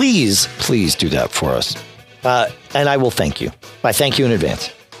please do that for us. And I will thank you. I thank you in advance.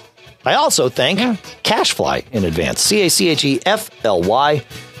 I also thank CacheFly in advance.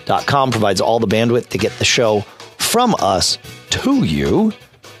 CacheFly.com provides all the bandwidth to get the show from us to you.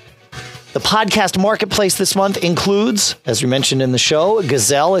 The podcast marketplace this month includes, as we mentioned in the show,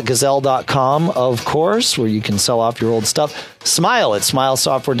 Gazelle at Gazelle.com, of course, where you can sell off your old stuff. Smile at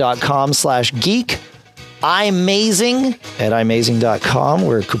SmileSoftware.com/geek. iMazing at iMazing.com,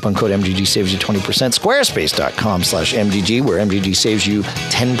 where coupon code MGG saves you 20%. Squarespace.com/MGG, where MGG saves you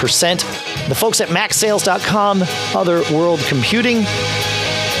 10%. The folks at MacSales.com, Other World Computing.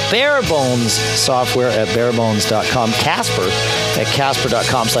 Barebones Software at barebones.com. Casper at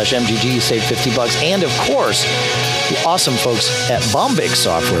Casper.com/MGG, save $50. And of course, the awesome folks at Bombig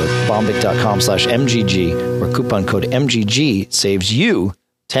Software, Bombig.com/MGG, where coupon code MGG saves you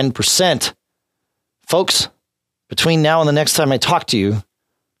 10%. Folks, between now and the next time I talk to you,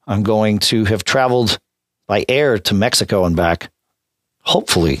 I'm going to have traveled by air to Mexico and back.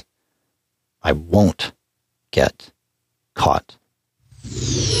 Hopefully, I won't get caught.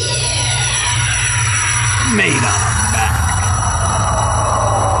 Made up.